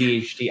 My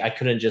ADHD, I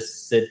couldn't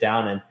just sit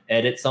down and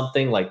edit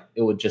something. Like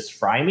it would just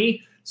fry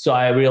me. So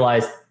I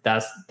realized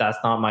that's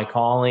not my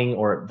calling,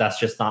 or that's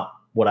just not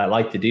what I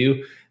like to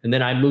do. And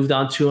then I moved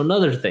on to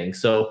another thing.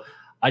 So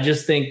I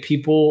just think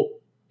people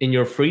in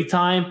your free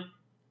time,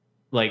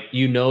 like,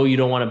 you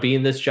don't want to be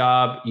in this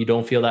job. You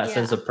don't feel that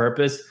sense of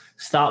purpose.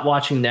 Stop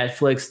watching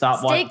Netflix.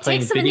 Stop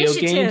playing video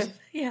games.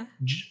 Yeah.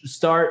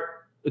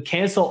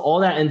 Cancel all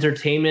that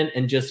entertainment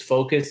and just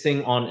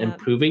focusing on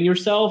improving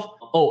yourself.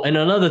 Oh, and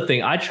another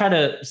thing, I try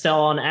to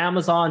sell on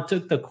Amazon,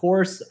 took the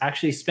course,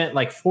 actually spent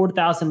like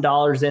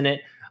 $4,000 in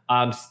it.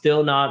 I'm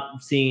still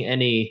not seeing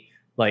any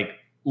like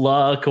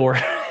luck or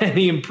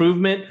any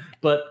improvement,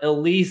 but at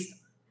least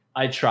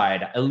I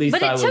tried. At least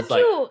but it I was took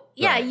like,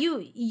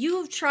 you,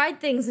 you've tried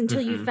things until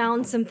you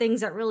found some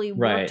things that really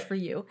worked for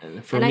you.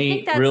 For me, I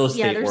think that's, real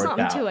estate there's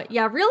something to it.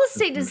 Yeah, real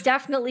estate is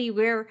definitely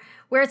where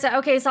it's at.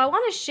 Okay, so I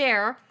want to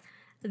share.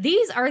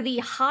 These are the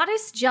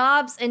hottest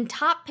jobs and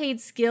top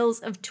paid skills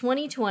of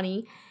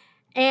 2020.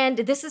 And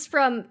this is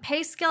from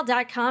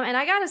payscale.com. And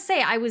I got to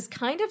say, I was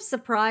kind of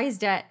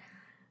surprised at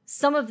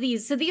some of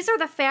these. So these are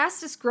the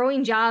fastest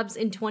growing jobs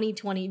in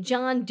 2020.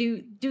 John,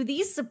 do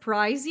these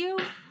surprise you?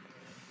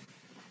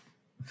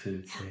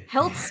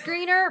 Health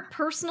screener,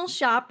 personal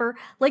shopper.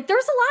 Like,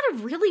 there's a lot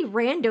of really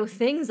rando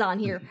things on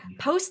here.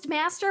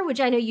 Postmaster,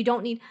 which I know you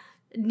don't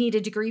need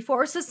a degree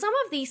for. So some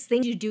of these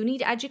things you do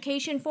need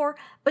education for,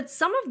 but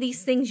some of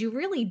these things you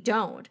really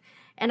don't.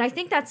 And I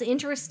think that's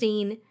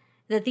interesting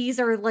that these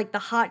are like the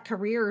hot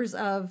careers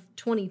of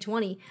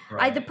 2020.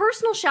 Right. The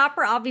personal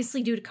shopper,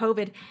 obviously due to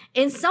COVID,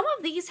 and some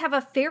of these have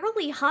a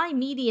fairly high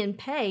median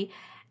pay.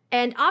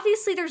 And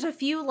obviously there's a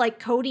few like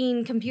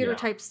coding, computer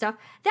type stuff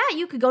that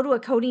you could go to a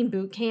coding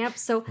boot camp.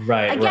 So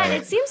again,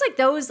 it seems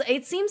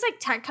like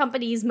tech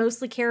companies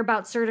mostly care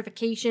about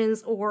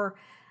certifications or,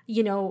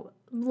 you know,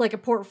 like a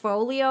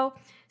portfolio.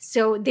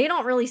 So they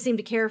don't really seem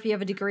to care if you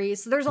have a degree.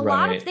 So there's a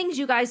lot of things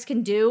you guys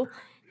can do.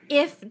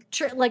 If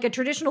like a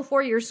traditional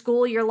 4-year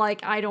school, you're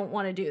like, I don't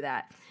want to do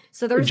that.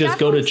 So there's just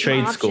go to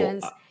trade school.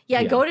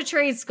 Yeah, go to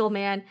trade school,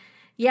 man.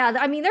 Yeah,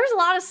 I mean, there's a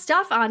lot of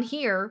stuff on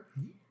here,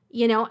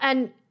 you know,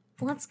 and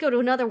let's go to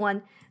another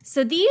one.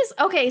 So these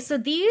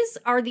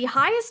are the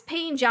highest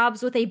paying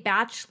jobs with a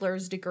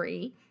bachelor's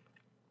degree.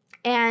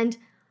 And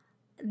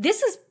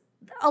this is,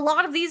 a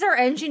lot of these are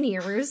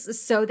engineers.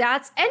 So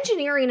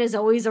engineering is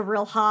always a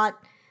real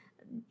hot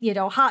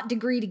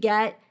degree to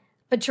get.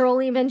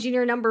 Petroleum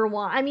engineer number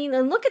 1. I mean,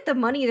 and look at the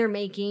money they're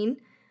making.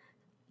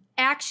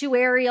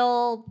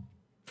 Actuarial,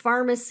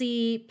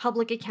 pharmacy,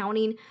 public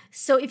accounting.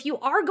 So if you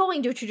are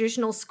going to a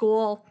traditional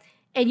school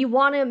and you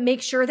want to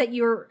make sure that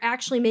you're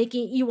actually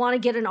you want to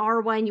get an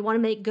ROI and you want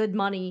to make good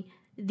money,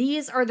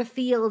 these are the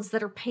fields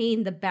that are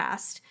paying the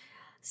best.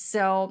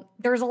 So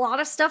there's a lot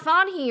of stuff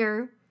on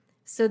here.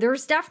 So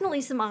there's definitely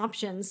some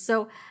options.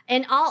 So,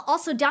 and I'll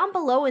also down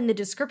below in the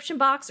description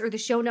box or the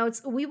show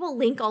notes, we will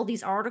link all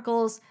these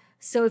articles.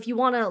 So if you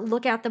want to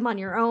look at them on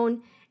your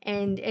own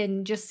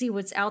and just see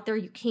what's out there,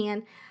 you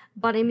can.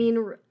 But I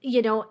mean,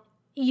 you know,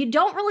 you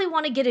don't really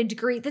want to get a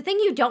degree. The thing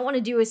you don't want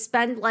to do is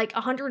spend like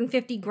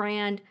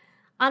 $150,000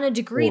 on a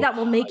degree that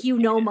will make you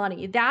no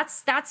money.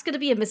 That's going to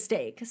be a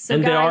mistake. So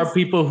and guys, there are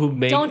people who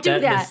make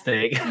that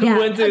mistake. Who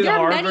went to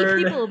Harvard.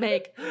 Many people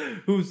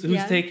who's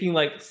taking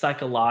like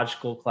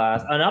psychological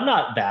class. And I'm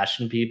not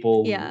bashing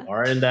people who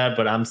are in that,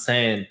 but I'm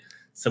saying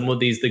some of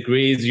these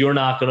degrees, you're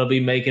not going to be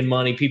making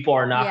money. People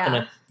are not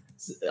going to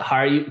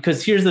hire you.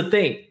 Because here's the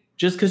thing.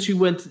 Just because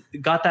you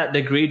got that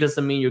degree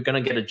doesn't mean you're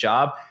going to get a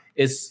job.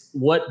 It's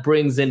what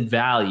brings in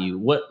value.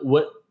 What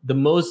the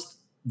most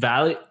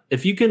value.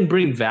 If you can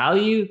bring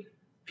value,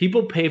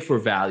 people pay for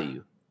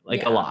value,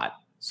 like a lot.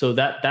 So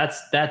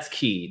that's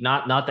key.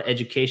 Not the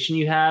education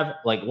you have,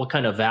 like what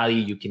kind of value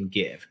you can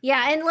give.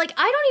 Yeah, and like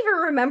I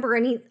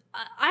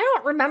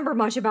don't remember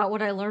much about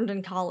what I learned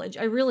in college.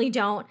 I really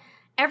don't.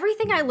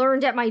 Everything I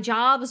learned at my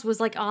jobs was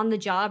like on the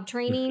job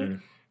training. Mm-hmm.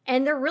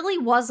 And there really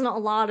wasn't a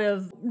lot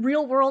of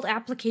real world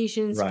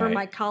applications for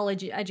my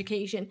college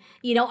education.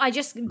 You know, I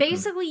just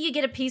basically you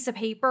get a piece of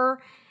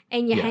paper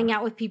and you hang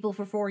out with people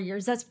for 4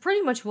 years. That's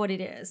pretty much what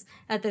it is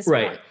at this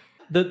point.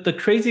 The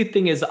crazy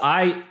thing is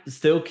I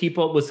still keep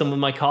up with some of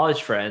my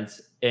college friends,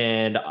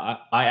 and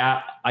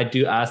I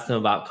do ask them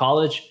about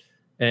college,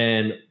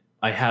 and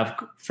I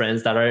have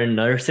friends that are in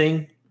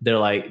nursing. They're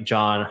like,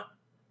 John,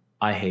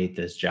 I hate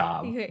this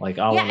job. Like,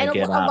 I want to get out of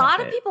it. A lot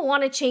of people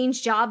want to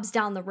change jobs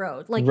down the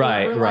road. Like,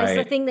 they realize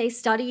the thing they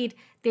studied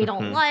they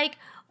don't like.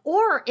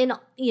 Or in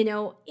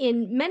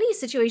many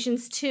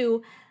situations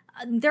too,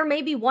 there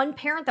may be one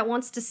parent that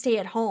wants to stay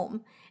at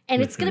home.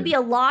 And it's going to be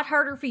a lot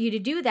harder for you to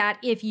do that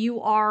if you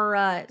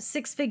are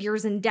 6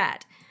 figures in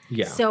debt.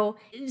 Yeah. So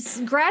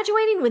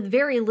graduating with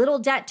very little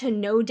debt to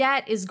no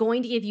debt is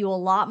going to give you a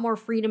lot more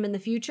freedom in the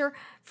future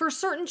for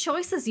certain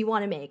choices you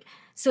want to make.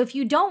 So if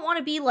you don't want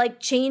to be like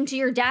chained to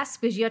your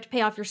desk because you have to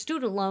pay off your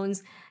student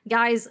loans,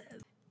 guys,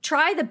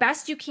 try the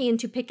best you can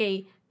to pick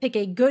a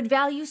good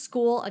value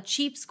school, a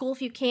cheap school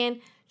if you can.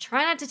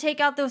 Try not to take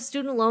out those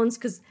student loans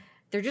because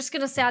they're just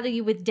going to saddle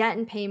you with debt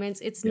and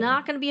payments. It's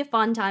not going to be a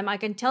fun time. I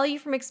can tell you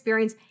from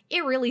experience,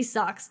 it really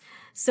sucks.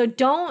 So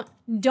don't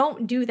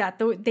do that.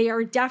 Though they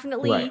are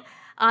definitely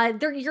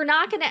you're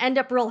not going to end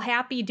up real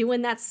happy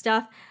doing that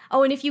stuff.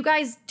 Oh, and if you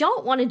guys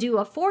don't want to do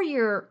a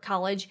 4-year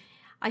college,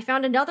 I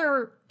found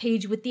another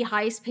page with the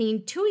highest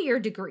paying 2-year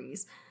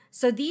degrees.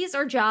 So these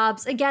are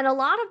jobs, again, a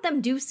lot of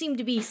them do seem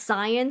to be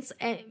science,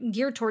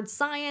 geared towards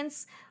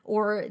science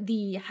or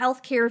the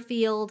healthcare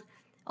field,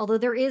 although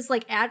there is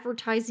like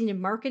advertising and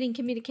marketing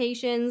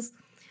communications.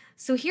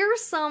 So here are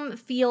some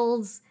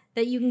fields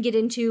that you can get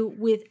into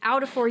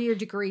without a 4-year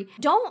degree.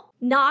 Don't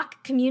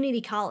knock community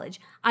college.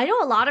 I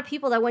know a lot of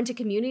people that went to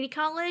community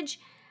college,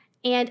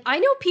 and I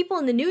know people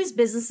in the news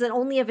business that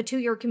only have a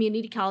 2-year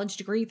community college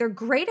degree. They're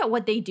great at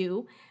what they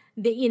do.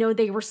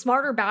 They were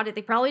smarter about it.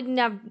 They probably didn't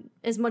have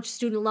as much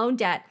student loan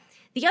debt.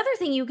 The other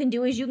thing you can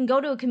do is you can go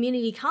to a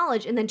community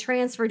college and then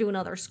transfer to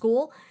another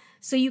school.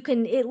 So you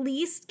can at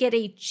least get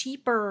a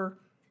cheaper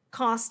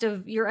cost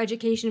of your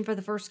education for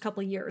the first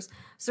couple of years.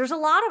 So there's a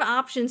lot of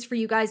options for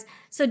you guys.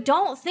 So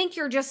don't think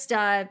you're just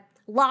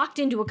locked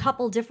into a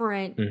couple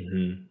different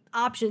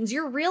options.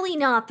 You're really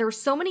not. There's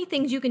so many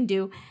things you can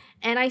do.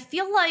 And I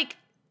feel like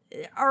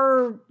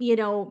our,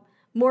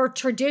 more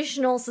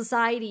traditional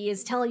society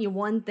is telling you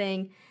one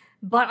thing,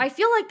 but I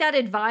feel like that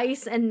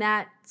advice and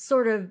that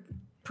sort of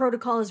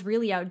protocol is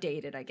really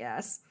outdated, I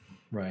guess.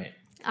 Right.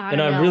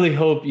 I really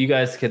hope you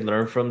guys can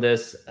learn from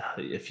this.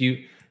 If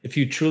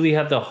you truly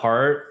have the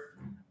heart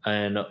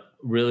and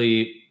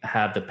really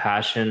have the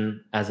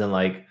passion, as in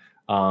like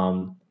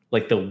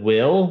the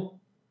will.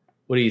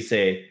 What do you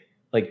say?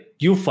 Like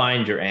you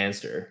find your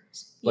answer.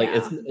 Like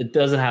it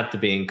doesn't have to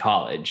be in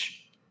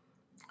college.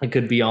 It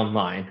could be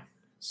online.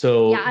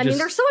 So yeah, I mean,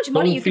 there's so much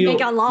money you can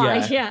make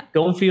online. Yeah.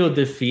 Don't feel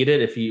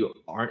defeated if you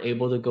aren't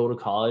able to go to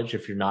college,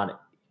 if you're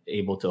not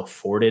able to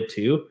afford it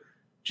too.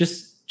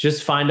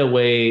 Just find a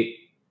way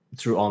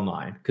through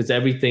online, because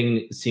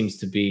everything seems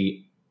to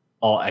be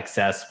all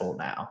accessible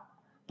now.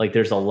 Like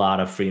there's a lot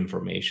of free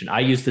information.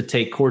 I used to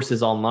take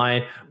courses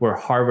online where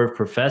Harvard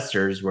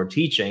professors were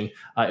teaching.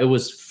 It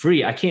was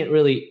free. I can't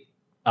really.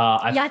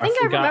 I think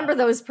I remember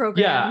those programs.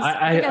 Yeah,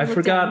 I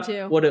forgot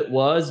what it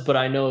was, but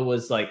I know it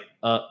was like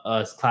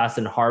a class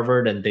in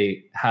Harvard, and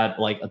they had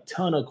like a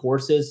ton of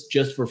courses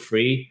just for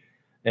free.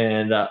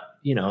 And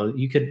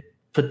you could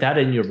put that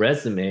in your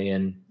resume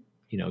and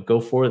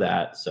go for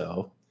that.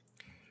 So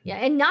yeah,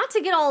 and not to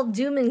get all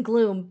doom and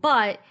gloom,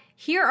 but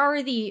here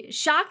are the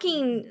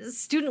shocking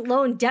student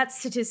loan debt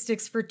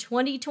statistics for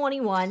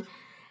 2021.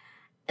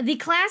 The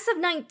class of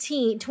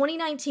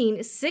 2019,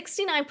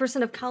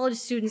 69% of college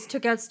students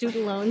took out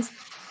student loans.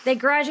 They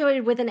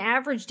graduated with an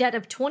average debt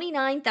of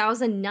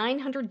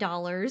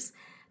 $29,900.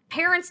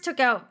 Parents took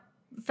out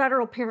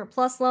federal Parent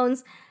Plus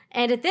loans.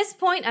 And at this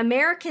point,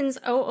 Americans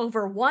owe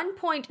over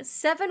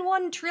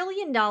 $1.71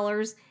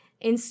 trillion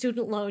in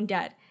student loan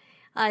debt.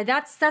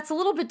 That's a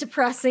little bit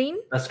depressing.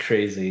 That's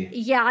crazy.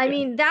 Yeah, I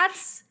mean,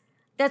 that's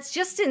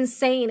just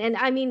insane. And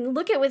I mean,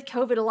 look at with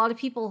COVID, a lot of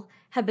people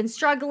have been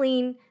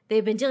struggling.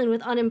 They've been dealing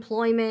with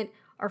unemployment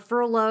or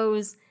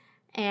furloughs.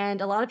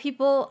 And a lot of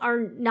people are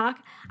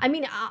not, I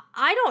mean,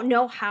 I don't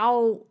know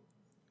how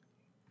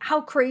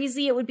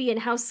crazy it would be and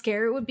how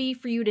scary it would be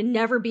for you to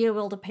never be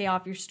able to pay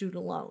off your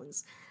student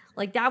loans.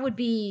 Like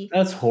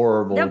that's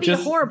horrible. That would be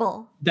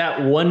horrible.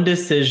 That one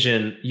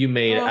decision you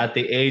made at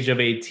the age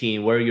of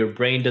 18 where your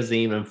brain doesn't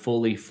even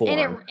fully form.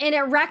 And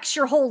it wrecks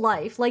your whole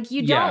life. Like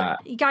you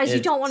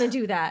don't want to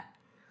do that.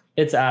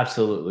 It's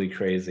absolutely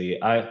crazy.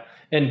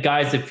 And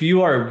guys, if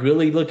you are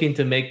really looking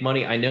to make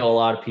money, I know a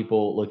lot of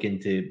people look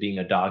into being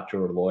a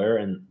doctor or a lawyer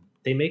and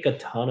they make a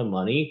ton of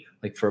money.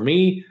 Like for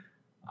me,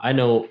 I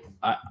know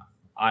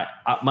my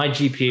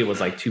GPA was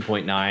like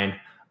 2.9.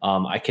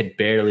 I could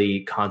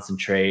barely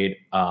concentrate.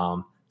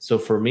 So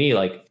for me,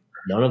 like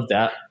none of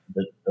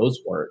those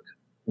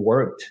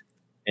worked.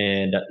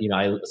 And,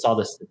 I saw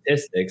the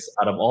statistics.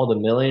 Out of all the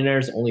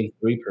millionaires, only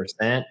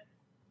 3%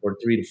 or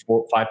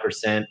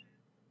 5%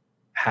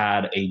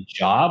 had a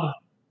job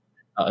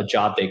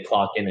they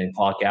clock in and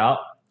clock out.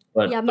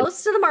 But yeah,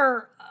 most of them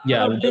are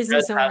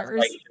business owners.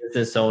 Like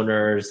business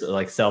owners,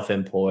 like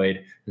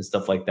self-employed and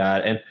stuff like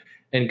that.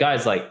 And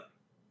guys, like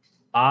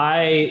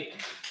I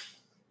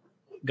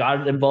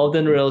got involved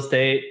in real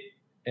estate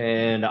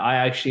and I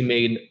actually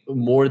made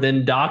more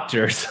than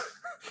doctors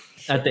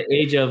at the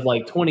age of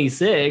like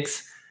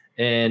 26.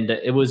 And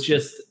it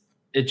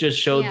just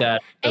showed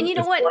that. And you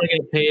know what? If you want to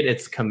get paid,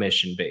 it's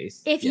commission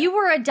based. If you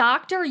were a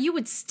doctor, you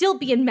would still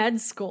be in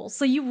med school.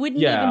 So you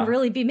wouldn't even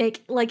really be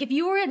like if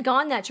you had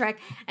gone that track.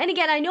 And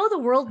again, I know the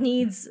world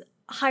needs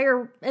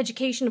higher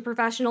education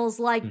professionals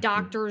like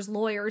doctors,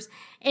 lawyers.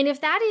 And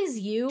if that is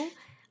you,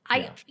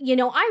 I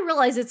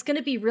realize it's going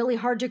to be really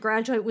hard to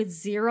graduate with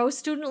zero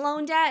student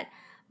loan debt,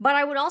 but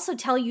I would also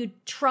tell you,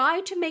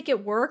 try to make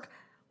it work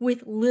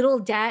with little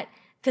debt.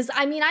 Because,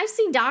 I mean, I've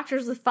seen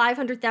doctors with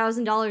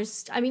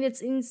 $500,000. I mean,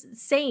 it's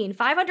insane.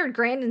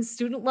 $500,000 in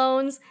student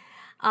loans.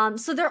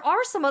 So there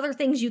are some other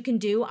things you can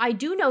do. I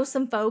do know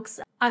some folks,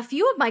 a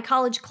few of my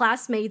college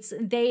classmates,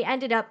 they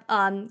ended up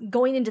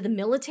going into the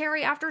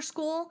military after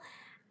school,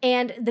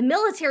 and the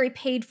military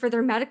paid for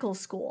their medical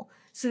school.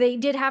 So they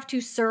did have to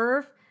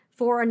serve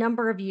for a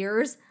number of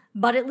years,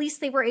 but at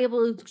least they were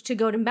able to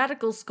go to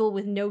medical school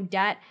with no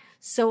debt.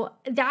 So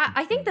that,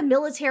 I think the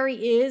military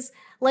is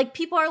like,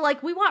 people are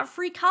like, we want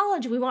free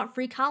college. We want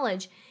free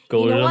college.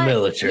 Go to the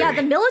military. Yeah,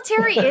 the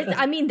military is,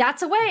 I mean,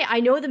 that's a way. I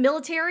know the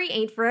military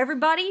ain't for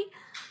everybody,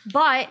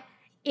 but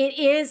it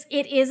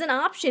is an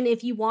option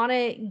if you want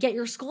to get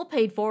your school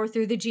paid for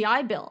through the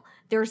GI Bill.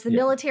 There's the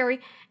military.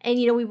 And,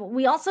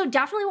 we also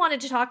definitely wanted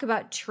to talk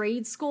about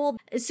trade school.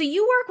 So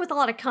you work with a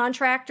lot of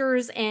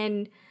contractors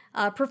and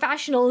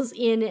professionals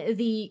in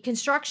the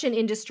construction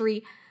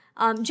industry.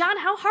 John,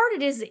 how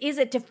hard is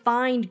it to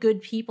find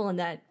good people in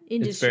that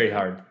industry? It's very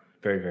hard.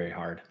 Very, very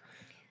hard.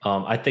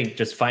 I think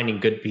just finding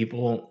good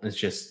people it's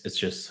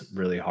just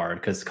really hard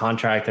because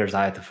contractors,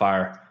 I had to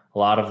fire a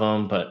lot of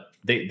them, but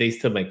they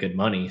still make good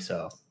money.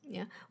 So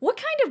yeah. What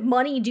kind of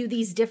money do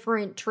these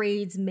different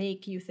trades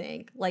make, you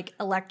think? Like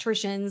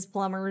electricians,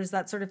 plumbers,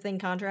 that sort of thing,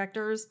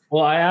 contractors?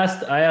 Well, I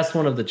asked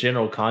one of the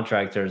general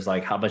contractors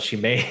like how much he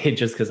made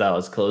just because I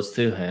was close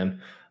to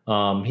him.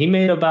 He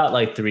made about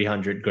like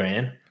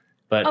 $300,000.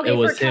 But it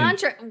was him.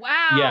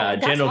 Wow. Yeah,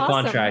 general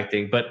awesome.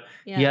 Contracting. But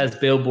he has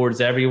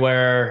billboards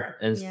everywhere,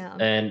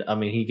 and I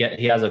mean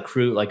he has a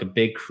crew, like a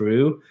big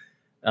crew,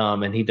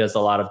 and he does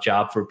a lot of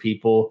job for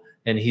people.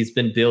 And he's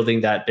been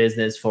building that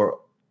business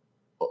for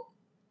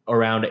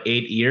around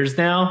 8 years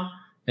now.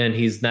 And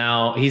he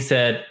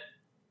said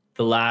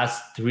the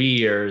last 3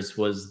 years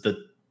was the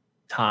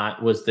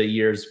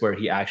years where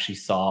he actually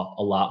saw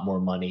a lot more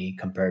money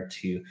compared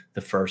to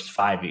the first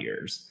 5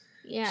 years.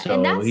 Yeah,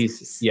 so and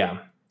yeah.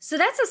 So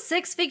that's a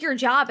 6-figure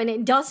job, and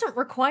it doesn't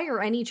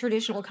require any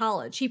traditional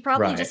college. He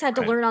probably just had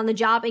to learn on the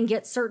job and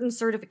get certain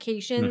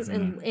certifications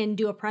and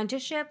do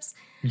apprenticeships.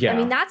 Yeah. I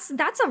mean,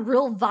 that's a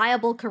real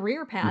viable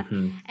career path.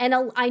 And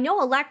I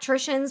know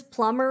electricians,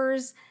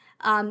 plumbers,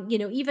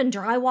 even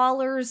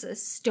drywallers,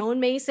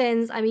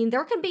 stonemasons. I mean,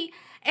 there can be,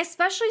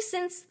 especially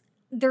since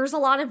there's a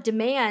lot of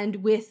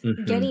demand with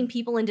getting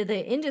people into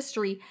the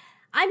industry,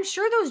 I'm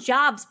sure those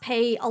jobs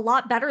pay a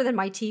lot better than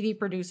my TV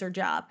producer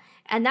job.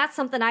 And that's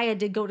something I had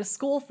to go to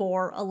school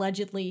for,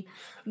 allegedly.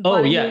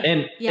 But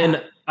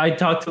and I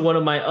talked to one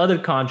of my other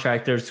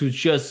contractors who's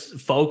just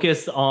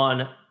focused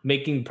on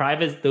making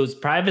those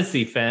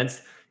privacy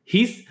fence.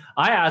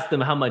 I asked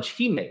him how much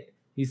he made.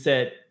 He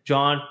said,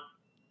 John,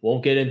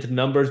 won't get into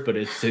numbers, but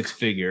it's 6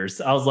 figures.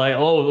 I was like,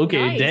 oh,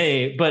 okay, nice.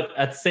 Dang. But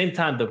at the same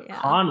time, the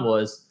con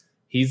was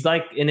he's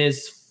like in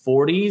his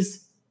 40s.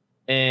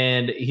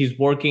 And he's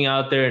working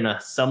out there in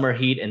a summer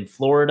heat in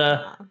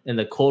Florida in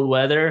the cold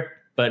weather,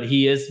 but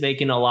he is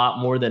making a lot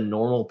more than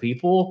normal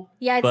people.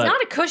 Yeah, it's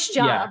not a cush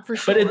job for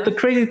sure. But the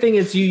crazy thing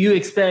is you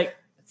expect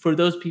for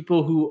those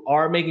people who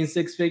are making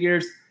 6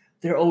 figures,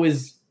 they're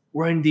always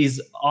wearing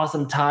these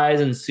awesome ties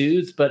and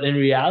suits. But in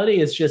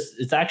reality,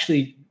 it's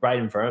actually right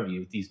in front of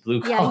you, these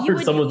blue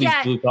collar, some of these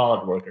blue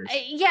collar workers.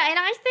 Yeah, and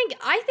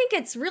I think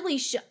it's really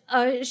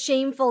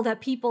shameful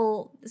that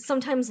people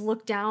sometimes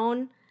look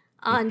down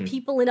on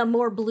people in a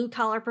more blue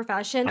collar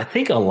profession. I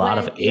think a lot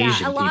of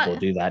Asian people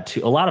do that too.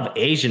 A lot of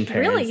Asian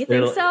parents. Really? You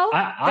think so?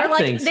 I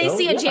think they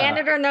see a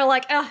janitor and they're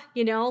like,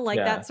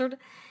 that sort of,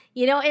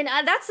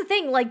 and that's the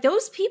thing. Like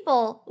those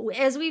people,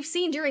 as we've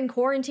seen during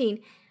quarantine,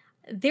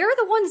 they're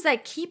the ones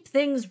that keep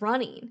things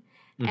running.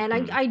 And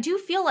I do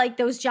feel like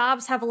those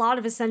jobs have a lot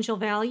of essential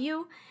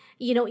value.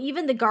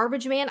 Even the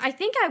garbage man. I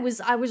think I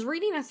was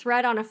reading a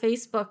thread on a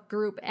Facebook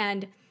group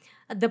and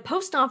the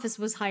post office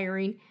was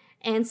hiring.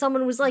 And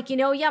someone was like,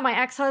 my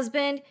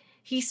ex-husband,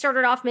 he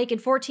started off making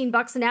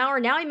 $14 an hour.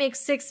 Now he makes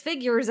 6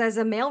 figures as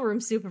a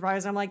mailroom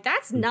supervisor. I'm like,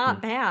 that's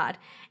not bad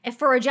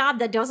for a job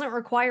that doesn't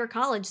require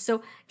college.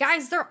 So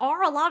guys, there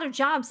are a lot of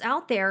jobs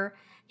out there.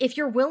 If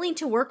you're willing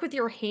to work with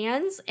your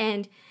hands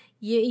and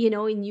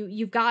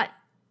you've got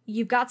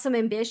some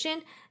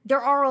ambition,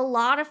 there are a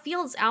lot of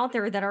fields out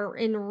there that are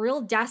in real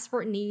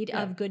desperate need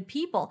of good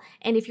people.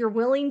 And if you're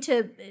willing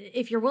to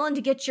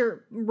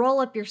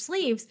roll up your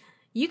sleeves,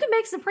 you can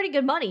make some pretty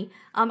good money.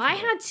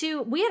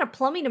 We had a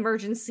plumbing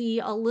emergency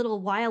a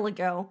little while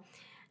ago,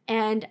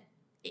 and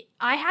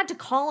I had to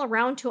call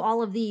around to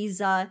all of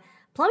these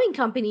plumbing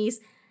companies,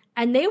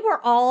 and they were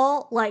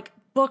all like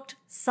booked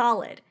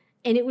solid.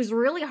 And it was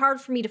really hard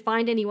for me to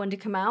find anyone to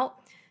come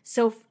out.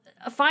 So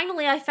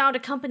finally I found a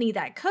company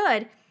that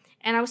could,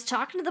 and I was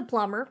talking to the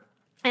plumber,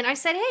 and I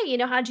said, hey,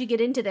 how'd you get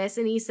into this?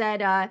 And he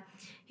said,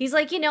 he's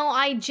like,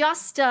 I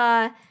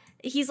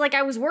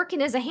was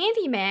working as a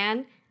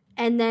handyman.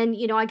 And then,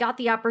 I got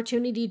the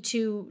opportunity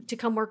to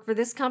come work for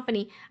this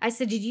company. I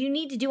said, did you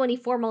need to do any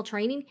formal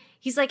training?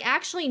 He's like,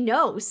 actually,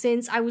 no.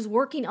 Since I was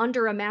working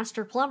under a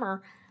master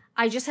plumber,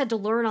 I just had to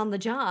learn on the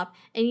job.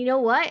 And you know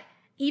what?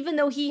 Even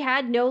though he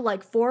had no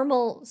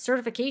formal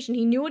certification,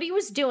 he knew what he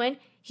was doing.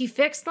 He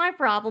fixed my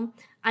problem.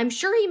 I'm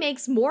sure he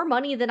makes more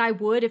money than I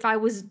would if I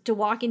was to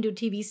walk into a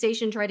TV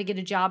station, try to get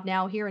a job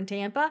now here in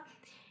Tampa.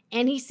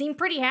 And he seemed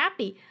pretty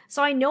happy.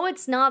 So I know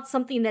it's not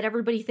something that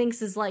everybody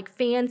thinks is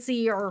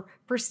fancy or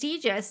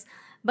prestigious,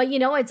 but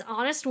it's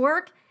honest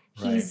work.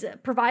 Right. He's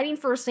providing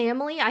for his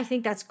family. I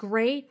think that's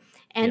great.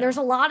 And there's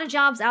a lot of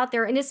jobs out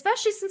there. And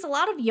especially since a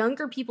lot of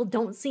younger people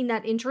don't seem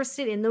that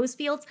interested in those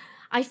fields,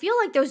 I feel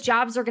like those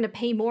jobs are going to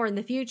pay more in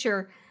the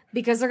future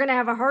because they're going to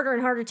have a harder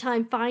and harder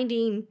time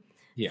finding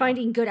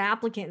good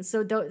applicants.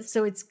 So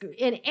it's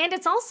and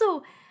it's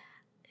also,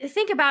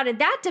 think about it,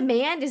 that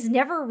demand is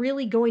never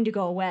really going to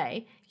go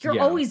away. You're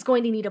always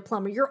going to need a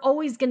plumber. You're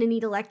always going to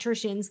need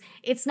electricians.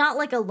 It's not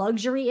like a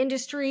luxury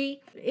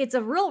industry. It's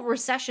a real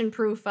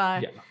recession-proof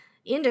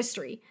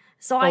industry.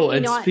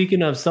 So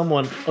speaking of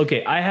someone,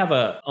 I have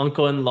a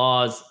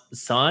uncle-in-law's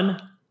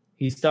son.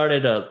 He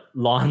started a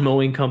lawn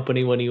mowing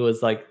company when he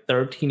was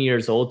 13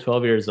 years old,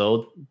 12 years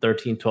old,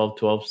 13,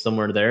 12,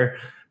 somewhere there.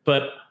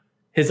 But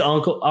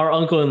our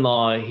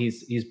uncle-in-law,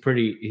 he's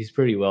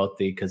pretty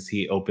wealthy because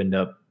he opened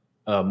up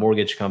a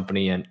mortgage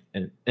company and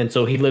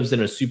so he lives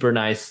in a super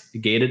nice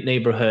gated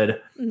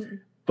neighborhood.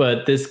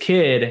 But this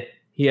kid,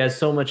 he has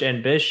so much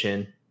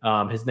ambition.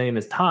 His name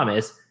is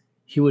Thomas.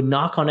 He would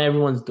knock on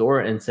everyone's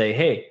door and say,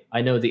 hey,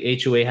 I know the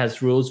HOA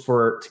has rules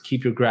to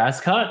keep your grass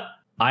cut.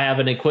 I have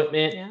an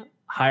equipment,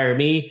 hire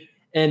me.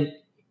 And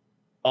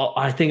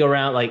I think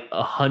around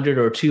 100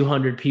 or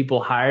 200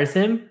 people hires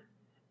him.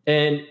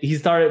 And he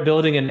started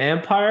building an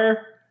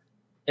empire,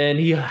 and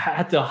he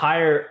had to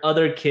hire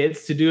other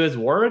kids to do his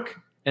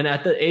work. And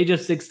at the age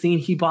of 16,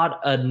 he bought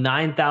a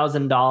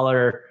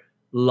 $9,000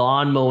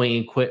 lawn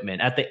mowing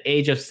equipment at the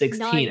age of 16.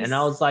 Nice. And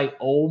I was like,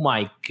 oh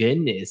my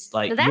goodness.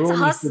 That's you're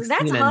only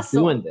 16 and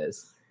doing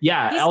this.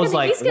 I was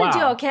like, he's gonna do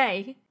wow.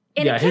 okay.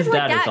 And Yeah, a kid his like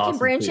dad is that can awesome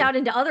branch too. out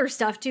into other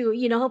stuff too.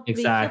 You know, he'll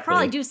Exactly.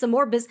 probably do some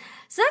more business.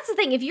 So that's the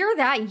thing. If you're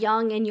that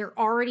young and you're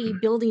already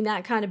building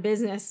that kind of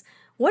business,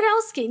 what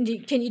else can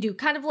you do?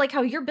 Kind of like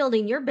how you're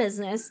building your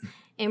business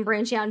and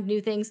branch out into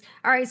new things.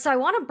 All right, so I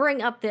want to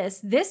bring up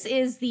this. This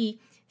is the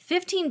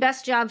 15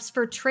 best jobs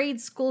for trade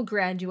school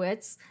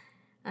graduates.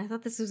 I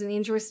thought this was an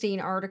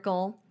interesting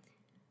article.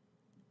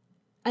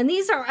 And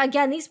these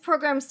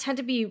programs tend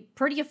to be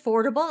pretty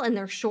affordable and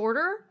they're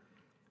shorter.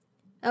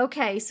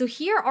 Okay, so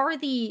here are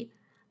the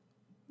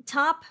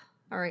top.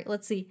 All right,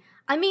 let's see.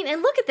 I mean,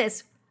 and look at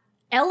this.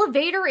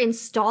 Elevator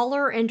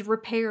installer and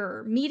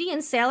repairer.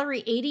 Median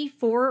salary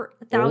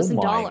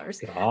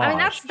 $84,000. Oh my I mean,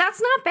 gosh.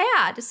 that's not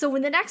bad. So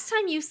when the next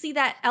time you see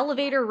that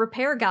elevator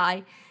repair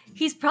guy,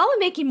 he's probably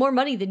making more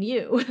money than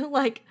you.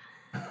 Like,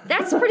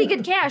 that's pretty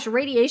good cash.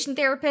 Radiation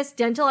therapist,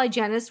 dental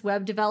hygienist,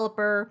 web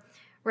developer,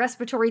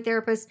 respiratory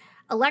therapist,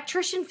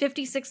 electrician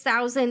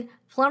 56,000,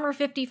 plumber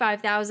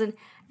 55,000.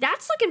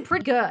 That's looking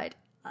pretty good.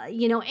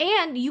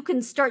 And you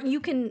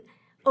can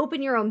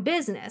open your own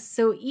business.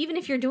 So even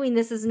if you're doing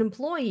this as an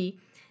employee,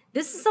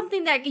 this is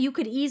something that you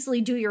could easily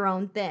do your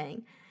own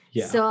thing.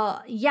 Yeah. So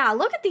yeah,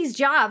 look at these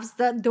jobs.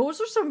 Those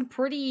are some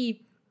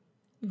pretty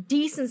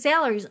decent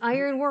salaries.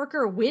 Iron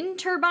worker, wind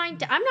turbine.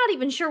 I'm not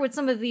even sure what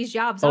some of these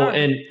jobs are.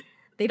 And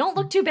they don't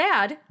look too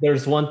bad.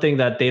 there's one thing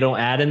that they don't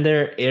add in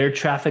there: air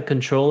traffic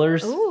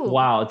controllers. Ooh.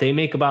 Wow, they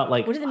make about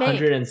like What do they make?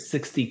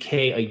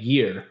 $160K a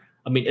year.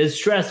 I mean, it's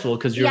stressful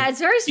because you're It's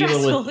very dealing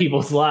stressful. with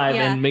people's lives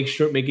Yeah. and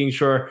making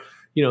sure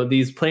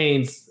these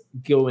planes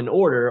go in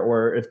order,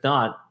 or if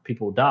not,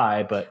 people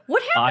die. But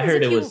What happens I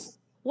heard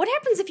What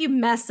happens if you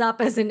mess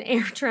up as an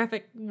air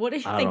traffic? What do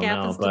you I think don't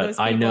happens know, to but those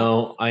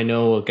people? I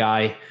know a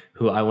guy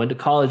who I went to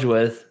college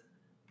with.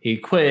 He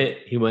quit.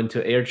 He went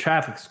to air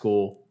traffic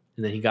school,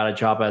 and then he got a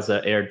job as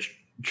an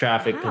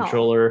traffic Wow.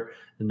 controller.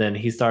 And then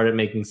he started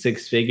making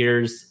six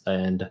figures.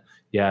 And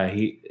yeah,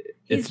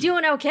 He's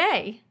doing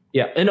okay.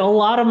 yeah. And a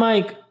lot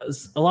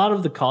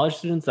of the college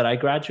students that I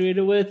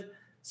graduated with,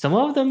 some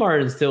of them are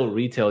in still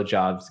retail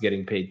jobs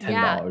getting paid $10.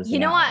 Yeah, you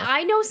an know hour. what?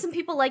 I know some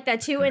people like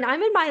that too, and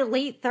I'm in my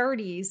late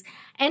 30s,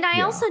 and I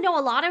Yeah. also know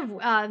a lot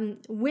of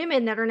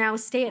women that are now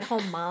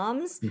stay-at-home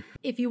moms.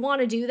 If you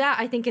want to do that,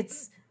 I think it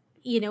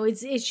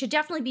should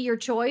definitely be your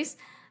choice.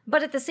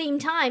 But at the same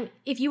time,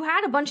 if you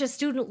had a bunch of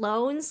student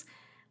loans,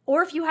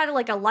 or if you had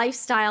like a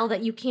lifestyle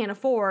that you can't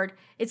afford,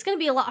 it's going to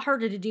be a lot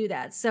harder to do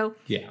that. So,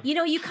 Yeah. you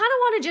kind of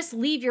want to just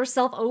leave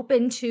yourself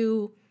open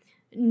to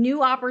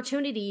new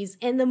opportunities,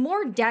 and the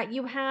more debt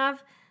you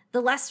have,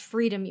 the less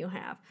freedom you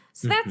have.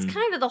 So that's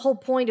kind of the whole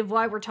point of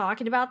why we're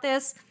talking about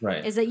this.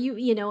 Right. Is that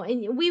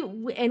and we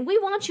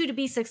want you to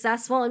be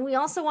successful, and we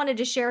also wanted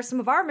to share some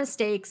of our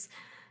mistakes.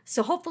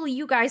 So hopefully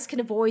you guys can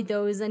avoid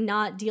those and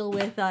not deal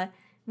with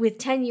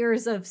 10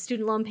 years of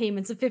student loan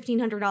payments of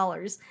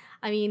 $1,500.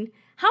 I mean,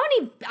 how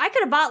many? I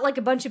could have bought like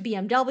a bunch of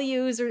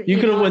BMWs, or You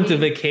could have went to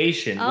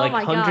vacation, Oh like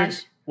my 100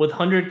 gosh. with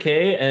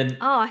 100K, and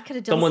Oh, I could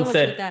have done someone so much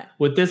said with that.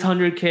 with this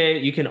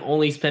 100K you can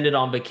only spend it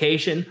on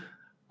vacation.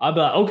 I'd be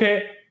like,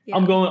 okay, Yeah.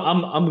 I'm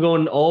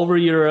going all over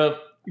Europe,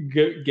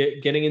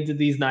 getting into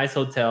these nice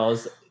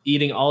hotels,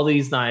 eating all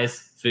these nice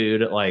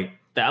food. Like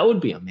that would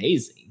be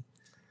amazing.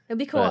 It'd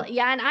be cool. But-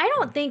 Yeah, and I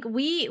don't think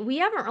we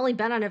haven't really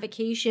been on a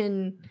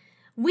vacation.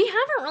 We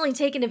haven't really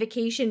taken a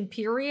vacation,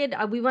 period.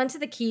 We went to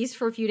the Keys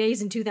for a few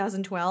days in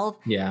 2012.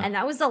 Yeah. And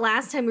that was the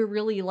last time we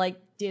really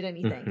did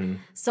anything. Mhm.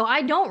 So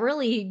I don't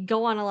really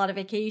go on a lot of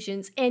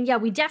vacations. And yeah,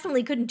 we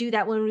definitely couldn't do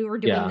that when we were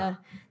doing Yeah.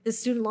 the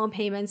student loan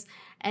payments.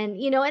 And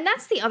and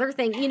that's the other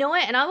thing. You know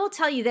what? And I will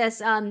tell you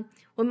this,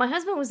 when my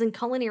husband was in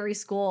culinary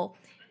school,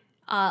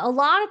 a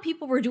lot of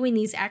people were doing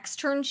these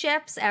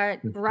externships at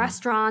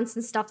restaurants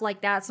and stuff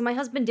like that. So my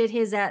husband did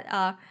his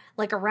at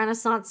like a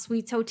Renaissance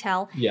Suites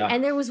hotel. Yeah.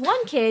 And there was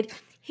one kid,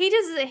 he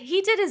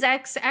did his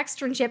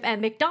externship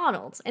at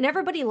McDonald's, and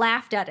everybody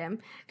laughed at him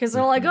because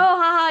they're like, oh,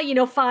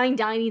 haha, fine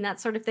dining, that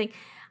sort of thing.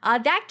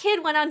 That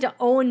kid went on to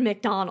own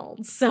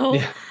McDonald's. So,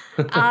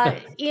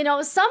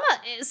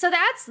 so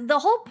that's the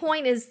whole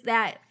point, is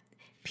that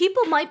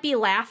people might be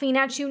laughing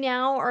at you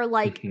now, or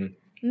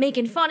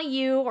making fun of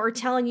you, or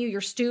telling you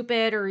you're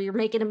stupid or you're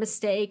making a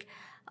mistake.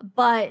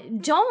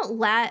 But don't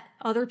let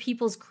other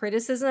people's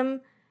criticism,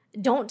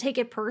 don't take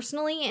it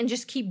personally, and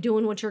just keep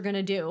doing what you're going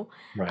to do.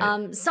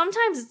 Right.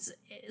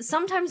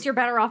 Sometimes you're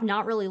better off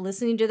not really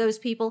listening to those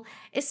people,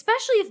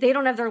 especially if they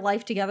don't have their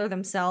life together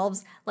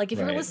themselves. Like if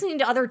you're Right. listening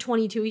to other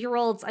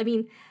 22-year-olds, I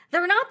mean,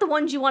 they're not the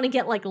ones you want to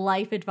get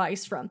life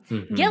advice from.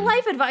 Get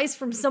life advice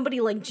from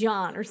somebody like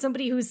John, or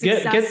somebody who's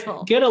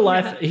successful. Get a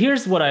life.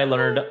 Here's what I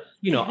learned.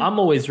 I'm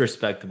always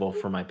respectable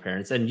for my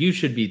parents, and you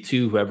should be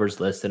too, whoever's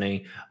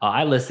listening.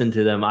 I listen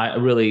to them.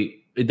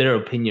 Their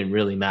opinion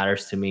really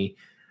matters to me.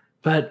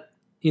 But,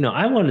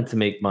 I wanted to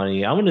make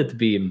money. I wanted to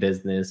be in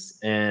business.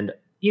 And,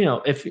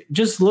 if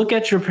just look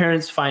at your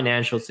parents'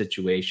 financial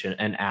situation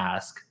and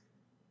ask,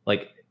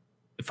 like,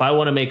 if I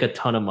want to make a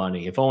ton of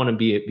money, if I want to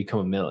become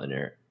a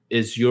millionaire,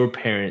 is your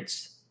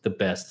parents the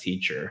best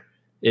teacher?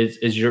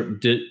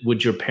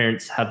 Would your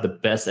parents have the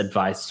best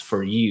advice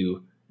for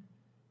you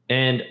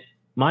And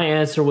my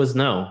answer was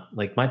no.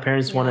 Like my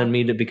parents wanted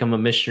me to become a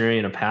missionary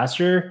and a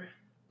pastor,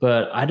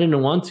 but I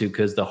didn't want to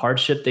because the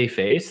hardship they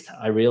faced,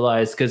 I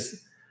realized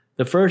because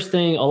the first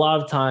thing, a lot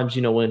of times,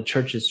 when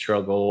churches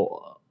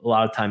struggle, a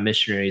lot of time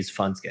missionaries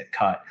funds get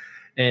cut.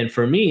 And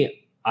for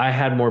me, I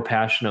had more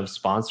passion of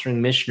sponsoring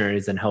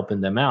missionaries and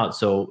helping them out.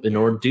 So in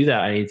order to do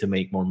that, I need to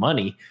make more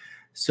money.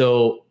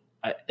 So,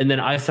 and then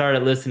I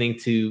started listening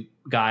to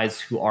guys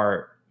who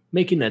are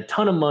making a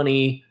ton of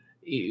money,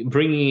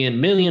 bringing in $1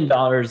 million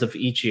of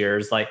each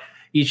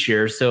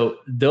year. So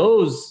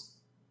those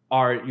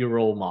are your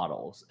role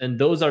models. And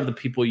those are the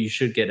people you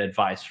should get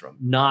advice from,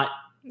 not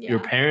your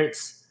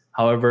parents.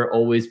 However,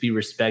 always be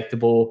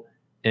respectable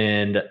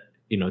and,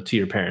 to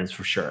your parents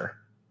for sure.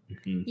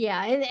 Mm-hmm.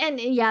 Yeah.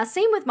 And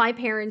same with my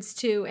parents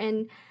too.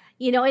 And,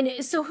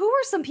 and so who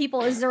are some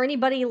people, is there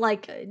anybody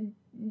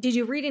did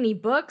you read any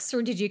books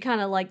or did you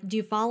kind of do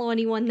you follow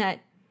anyone that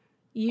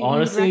you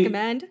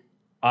recommend?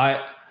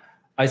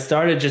 I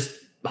started just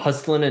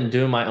hustling and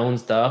doing my own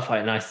stuff.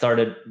 And I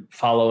started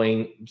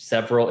following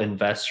several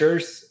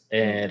investors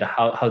and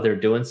how they're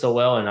doing so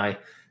well.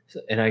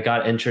 And I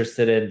got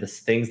interested in the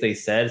things they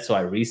said. So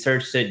I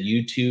researched it,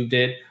 YouTubed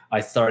it. I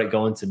started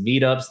going to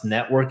meetups,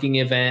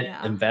 networking event,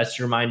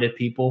 investor-minded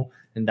people.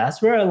 And that's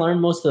where I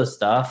learned most of the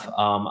stuff.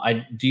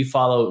 I do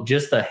follow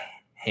just a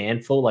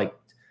handful,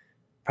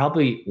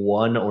 probably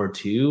one or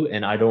two.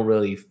 And I don't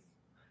really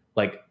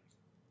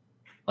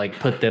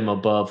put them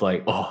above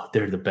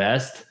they're the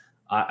best.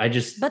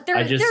 But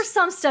there's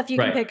some stuff you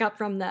can pick up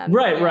from them.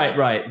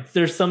 Right.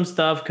 There's some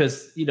stuff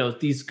because,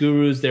 these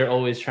gurus, they're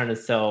always trying to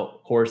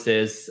sell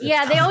courses.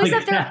 Yeah, they always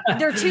have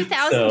their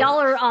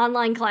 $2,000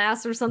 online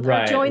class or something.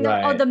 Or join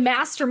the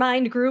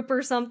mastermind group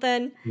or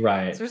something.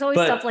 Right. So there's always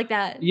stuff like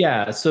that.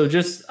 Yeah. So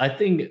I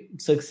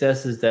think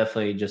success is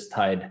definitely just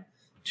tied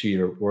to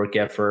your work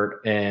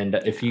effort. And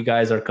if you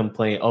guys are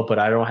complaining, but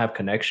I don't have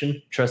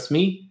connection, trust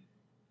me,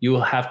 you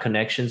will have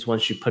connections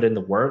once you put in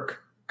the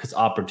work because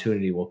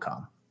opportunity will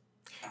come.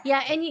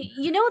 Yeah, and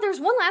there's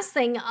one last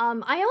thing.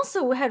 I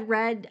also had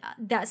read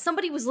that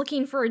somebody was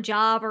looking for a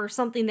job or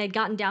something, they'd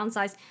gotten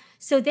downsized.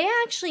 So they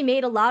actually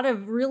made a lot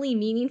of really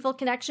meaningful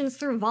connections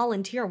through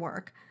volunteer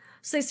work.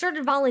 So they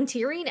started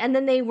volunteering, and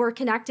then they were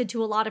connected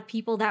to a lot of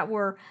people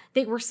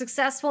they were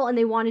successful and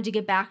they wanted to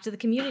get back to the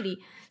community.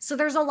 So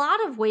there's a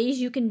lot of ways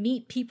you can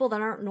meet people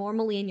that aren't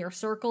normally in your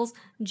circles.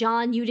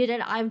 John, you did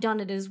it. I've done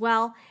it as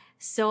well.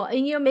 So,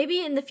 and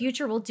maybe in the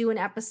future we'll do an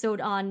episode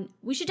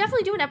we should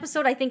definitely do an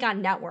episode, I think,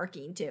 on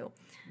networking too.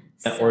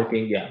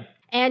 Networking, yeah.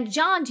 And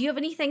John, do you have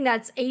anything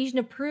that's Asian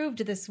approved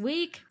this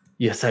week?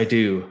 Yes, I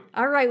do.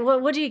 All right,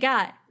 what do you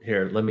got?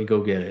 Here, let me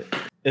go get it.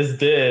 It's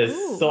this.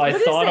 Ooh, so I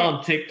saw it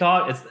on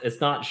TikTok. It's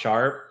not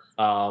sharp.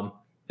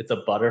 It's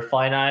a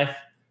butterfly knife.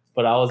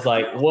 But I was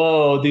like,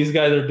 whoa, these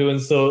guys are doing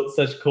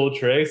such cool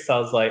tricks. So I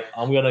was like,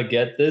 I'm gonna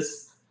get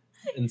this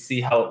and see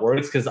how it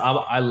works because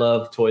I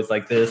love toys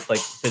like this, like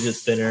fidget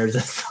spinners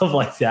and stuff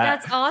like that.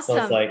 That's awesome.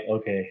 So it's like,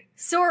 okay.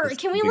 So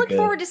can we look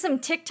forward to some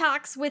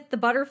TikToks with the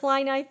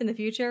butterfly knife in the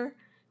future?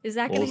 Is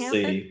that going to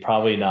happen? We'll see.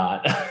 Probably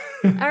not.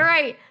 All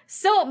right.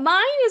 So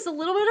mine is a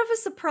little bit of a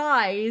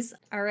surprise.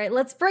 All right,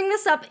 let's bring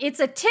this up. It's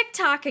a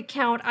TikTok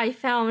account I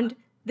found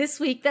this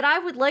week that I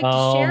would like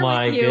to share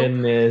with you. Oh my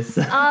goodness.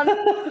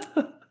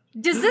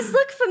 Does this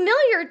look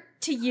familiar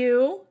to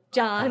you,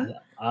 John?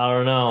 I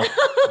don't know.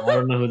 I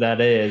don't know who that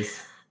is.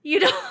 You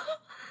know,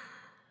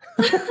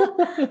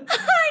 I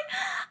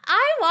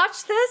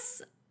watched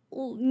this,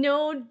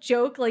 no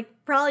joke,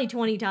 probably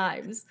 20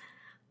 times.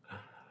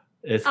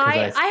 It's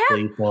because I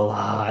sleep a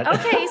lot.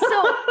 Okay,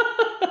 so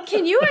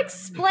can you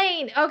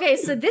explain? Okay,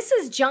 so this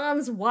is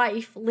John's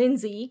wife,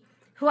 Lindsay,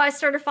 who I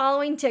started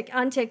following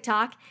on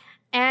TikTok,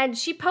 and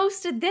she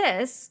posted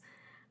this.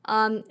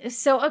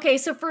 So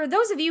for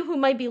those of you who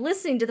might be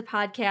listening to the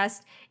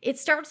podcast, it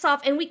starts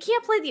off, and we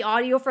can't play the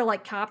audio for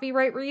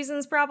copyright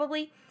reasons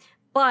probably,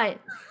 but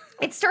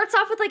it starts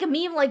off with a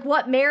meme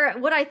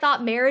what I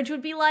thought marriage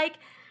would be like,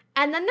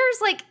 and then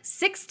there's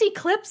 60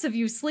 clips of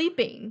you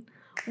sleeping.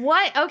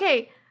 What?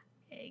 Okay,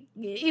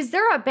 is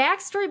there a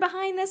backstory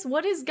behind this?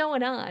 What is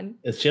going on?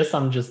 It's just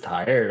I'm just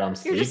tired. I'm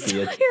sleepy. Just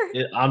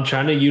tired. I'm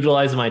trying to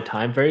utilize my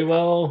time very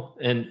well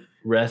and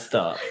rest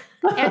up.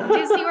 At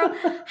Disney World,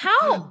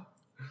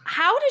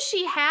 how does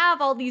she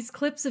have all these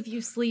clips of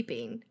you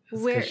sleeping?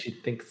 Because she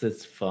thinks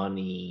it's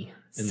funny.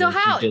 And so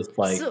how?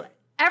 So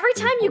every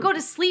time you go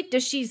to sleep,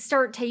 does she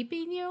start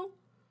taping you?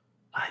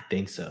 I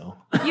think so.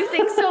 You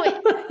think so?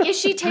 Is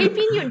she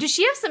taping you? Does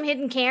she have some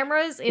hidden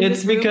cameras in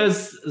this room?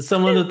 Because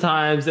some of the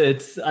times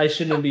I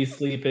shouldn't be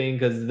sleeping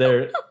because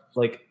there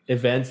are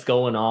events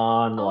going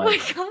on. Oh my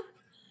god!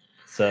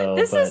 So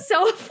this is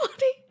so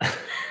funny.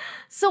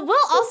 So we'll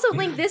also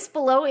link this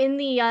below in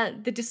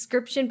the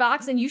description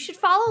box, and you should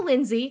follow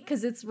Lindsay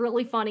because it's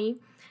really funny.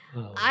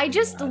 Oh, I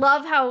just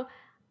love how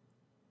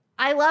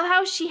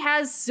she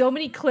has so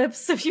many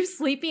clips of you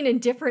sleeping in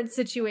different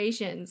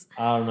situations.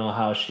 I don't know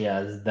how she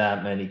has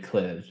that many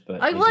clips,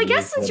 but I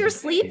guess since you're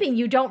sleeping,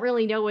 you don't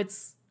really know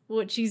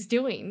what she's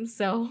doing.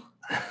 So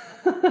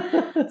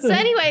So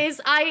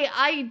anyways,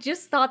 I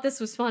just thought this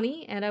was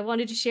funny, and I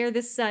wanted to share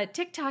this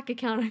TikTok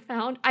account I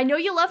found. I know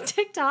you love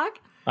TikTok.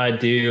 I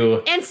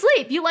do. And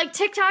sleep. You like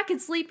TikTok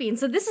and sleeping.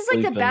 So this is like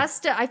Sleeping. the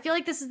best. I feel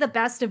like this is the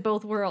best of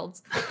both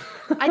worlds.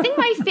 I think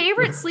my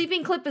favorite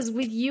sleeping clip is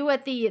with you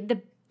at the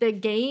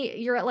game.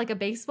 You're at like a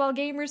baseball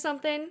game or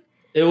something.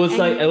 It was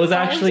like it was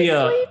falling actually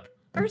to sleep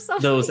or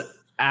something. those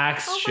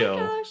axe Oh my show.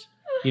 gosh.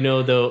 You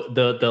know,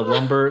 the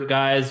lumber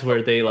guys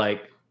where they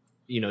like,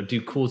 you know,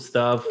 do cool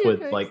stuff with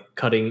Okay. like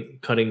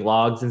cutting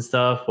logs and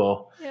stuff.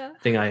 Well, Yeah. I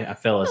think I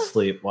fell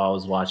asleep while I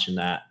was watching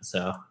that.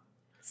 So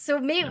So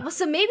maybe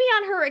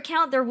on her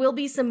account there will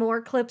be some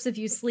more clips of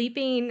you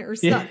sleeping or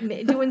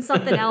doing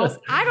something else.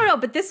 I don't know,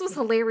 but this was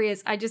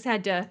hilarious. I just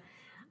had to.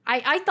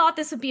 I thought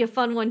this would be a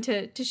fun one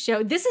to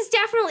show. This is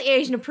definitely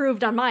Asian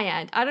approved on my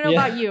end. I don't know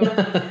about you.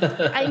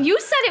 And you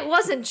said it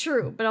wasn't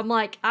true, but I'm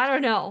like, I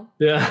don't know.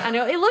 Yeah. I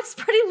know it looks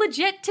pretty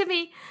legit to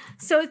me.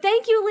 So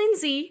thank you,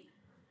 Lindsay,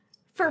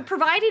 for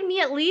providing me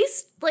at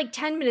least like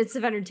 10 minutes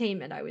of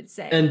entertainment, I would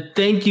say. And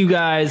thank you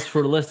guys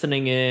for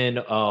listening in.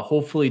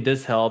 Hopefully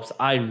this helps.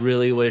 I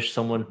really wish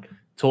someone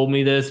told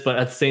me this, but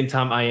at the same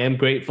time, I am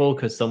grateful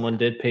because someone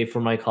did pay for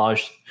my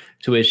college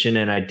tuition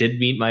and I did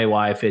meet my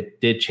wife.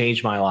 It did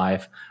change my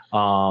life.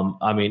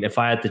 I mean, if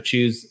I had to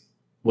choose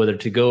whether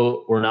to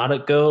go or not to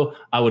go,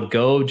 I would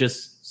go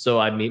just so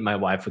I'd meet my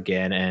wife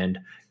again. And,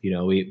 you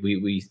know,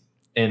 we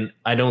and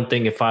I don't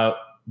think if I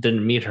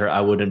didn't meet her,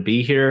 I wouldn't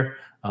be here.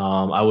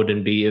 I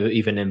wouldn't be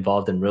even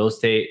involved in real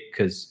estate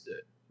because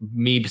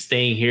me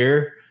staying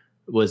here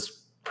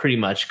was pretty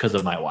much because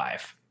of my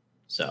wife.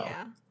 So,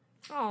 yeah.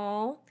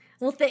 Oh,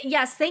 well,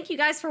 yes. Thank you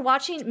guys for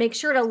watching. Make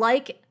sure to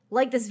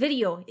like this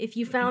video if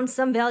you found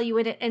some value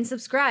in it, and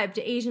subscribe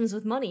to Asians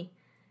with Money.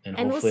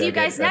 And we'll see you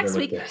guys next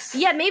week.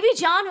 Yeah, maybe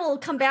John will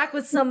come back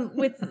with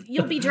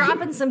you'll be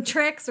dropping some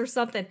tricks or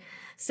something.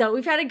 So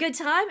we've had a good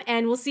time,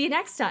 and we'll see you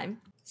next time.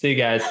 See you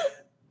guys.